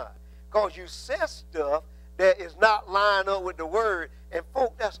 Why? Because you said stuff that is not lined up with the word, and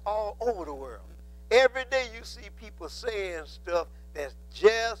folk, that's all over the world. Every day you see people saying stuff that's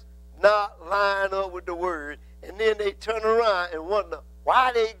just not lined up with the word, and then they turn around and wonder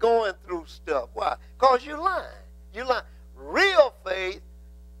why they going through stuff. Why? Because you're lying. You're lying. Real faith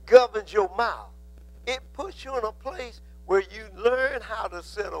governs your mouth. It puts you in a place where you learn how to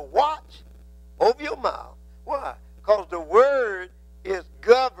set a watch over your mouth. Why? Because the word is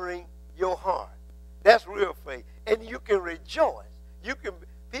governing your heart. That's real faith. And you can rejoice. You can,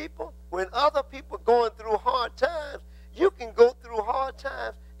 people, when other people are going through hard times, you can go through hard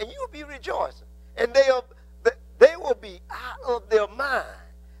times and you'll be rejoicing. And they will be out of their mind.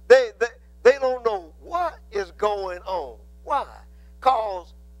 They don't know what is going on. Why?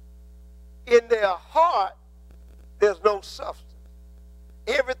 Because in their heart, there's no substance.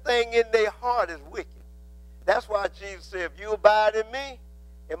 Everything in their heart is wicked. That's why Jesus said, if you abide in me,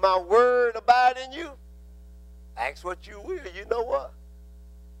 and my word abide in you, ask what you will. You know what?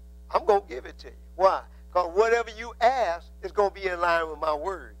 I'm going to give it to you. Why? Because whatever you ask is going to be in line with my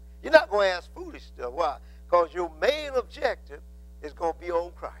word. You're not going to ask foolish stuff. Why? Because your main objective is going to be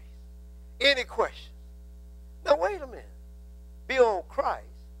on Christ. Any questions? Now, wait a minute. Be on Christ.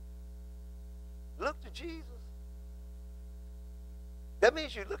 Look to Jesus. That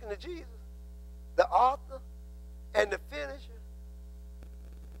means you're looking to Jesus, the author and the finisher.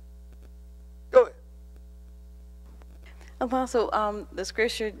 Go ahead. Apostle, the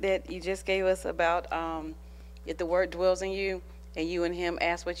scripture that you just gave us about if the word dwells in you and you and him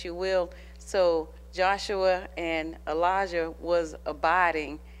ask what you will. So Joshua and Elijah was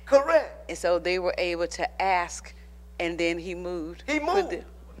abiding. Correct. And so they were able to ask, and then he moved. He moved.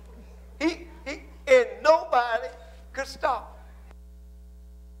 And nobody could stop.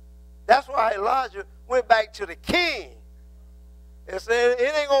 That's why Elijah went back to the king and said,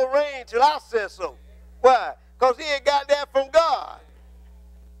 it ain't going to rain till I said so. Why? Because he ain't got that from God.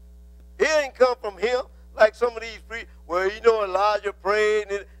 It ain't come from him like some of these priests. Well, you know, Elijah prayed.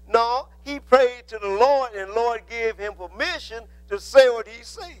 No, he prayed to the Lord, and the Lord gave him permission to say what he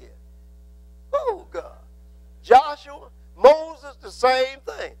said. Oh, God. Joshua, Moses, the same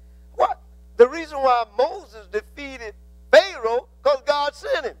thing. What? The reason why Moses defeated Pharaoh, because God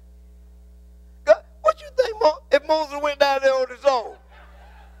sent him. God, what you think if Moses went down there on his own?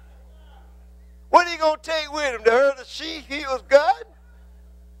 What are you going to take with him? The herd of sheep he was God?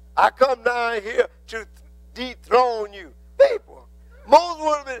 I come down here to dethrone you. People, Moses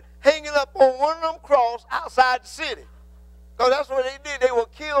would have been hanging up on one of them crosses outside the city. Because that's what they did. They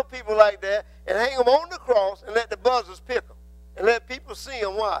would kill people like that and hang them on the cross and let the buzzers pick them. And let people see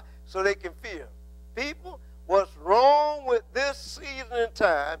them. Why? So they can fear. People, what's wrong with this season and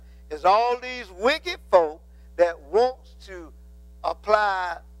time is all these wicked folk that wants to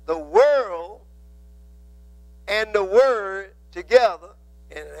apply the world and the word together,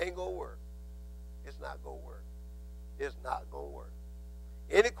 and it ain't going to work. It's not going to work. It's not going to work.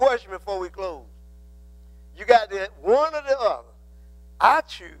 Any question before we close? You got that one or the other. I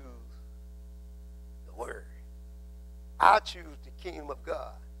choose the word. I choose the kingdom of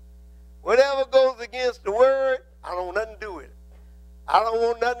God. Whatever goes against the word, I don't want nothing to do with it. I don't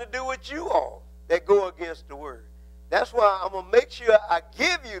want nothing to do with you all that go against the word. That's why I'm going to make sure I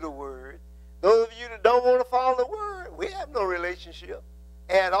give you the word. Those of you that don't want to follow the word, we have no relationship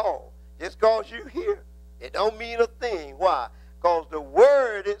at all. Just because you're here, it don't mean a thing. Why? Because the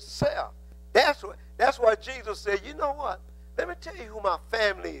word itself, that's why Jesus said, you know what? Let me tell you who my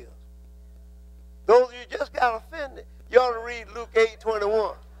family is. Those of you just got offended, you ought to read Luke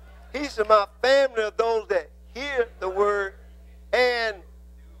 8:21. He said, my family are those that hear the word, and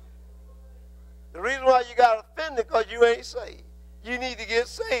the reason why you got offended because you ain't saved. You need to get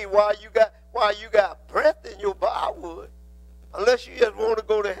saved while you got breath in your body. I would, unless you just want to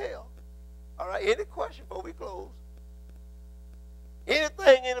go to hell. All right, any question before we close?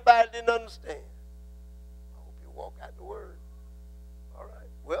 Anything anybody didn't understand? I hope you walk out the word.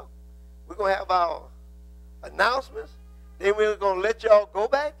 going to have our announcements. Then we're going to let y'all go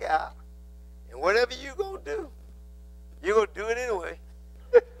back out. And whatever you're going to do, you're going to do it anyway.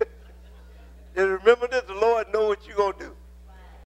 Just remember this, the Lord knows what you're going to do.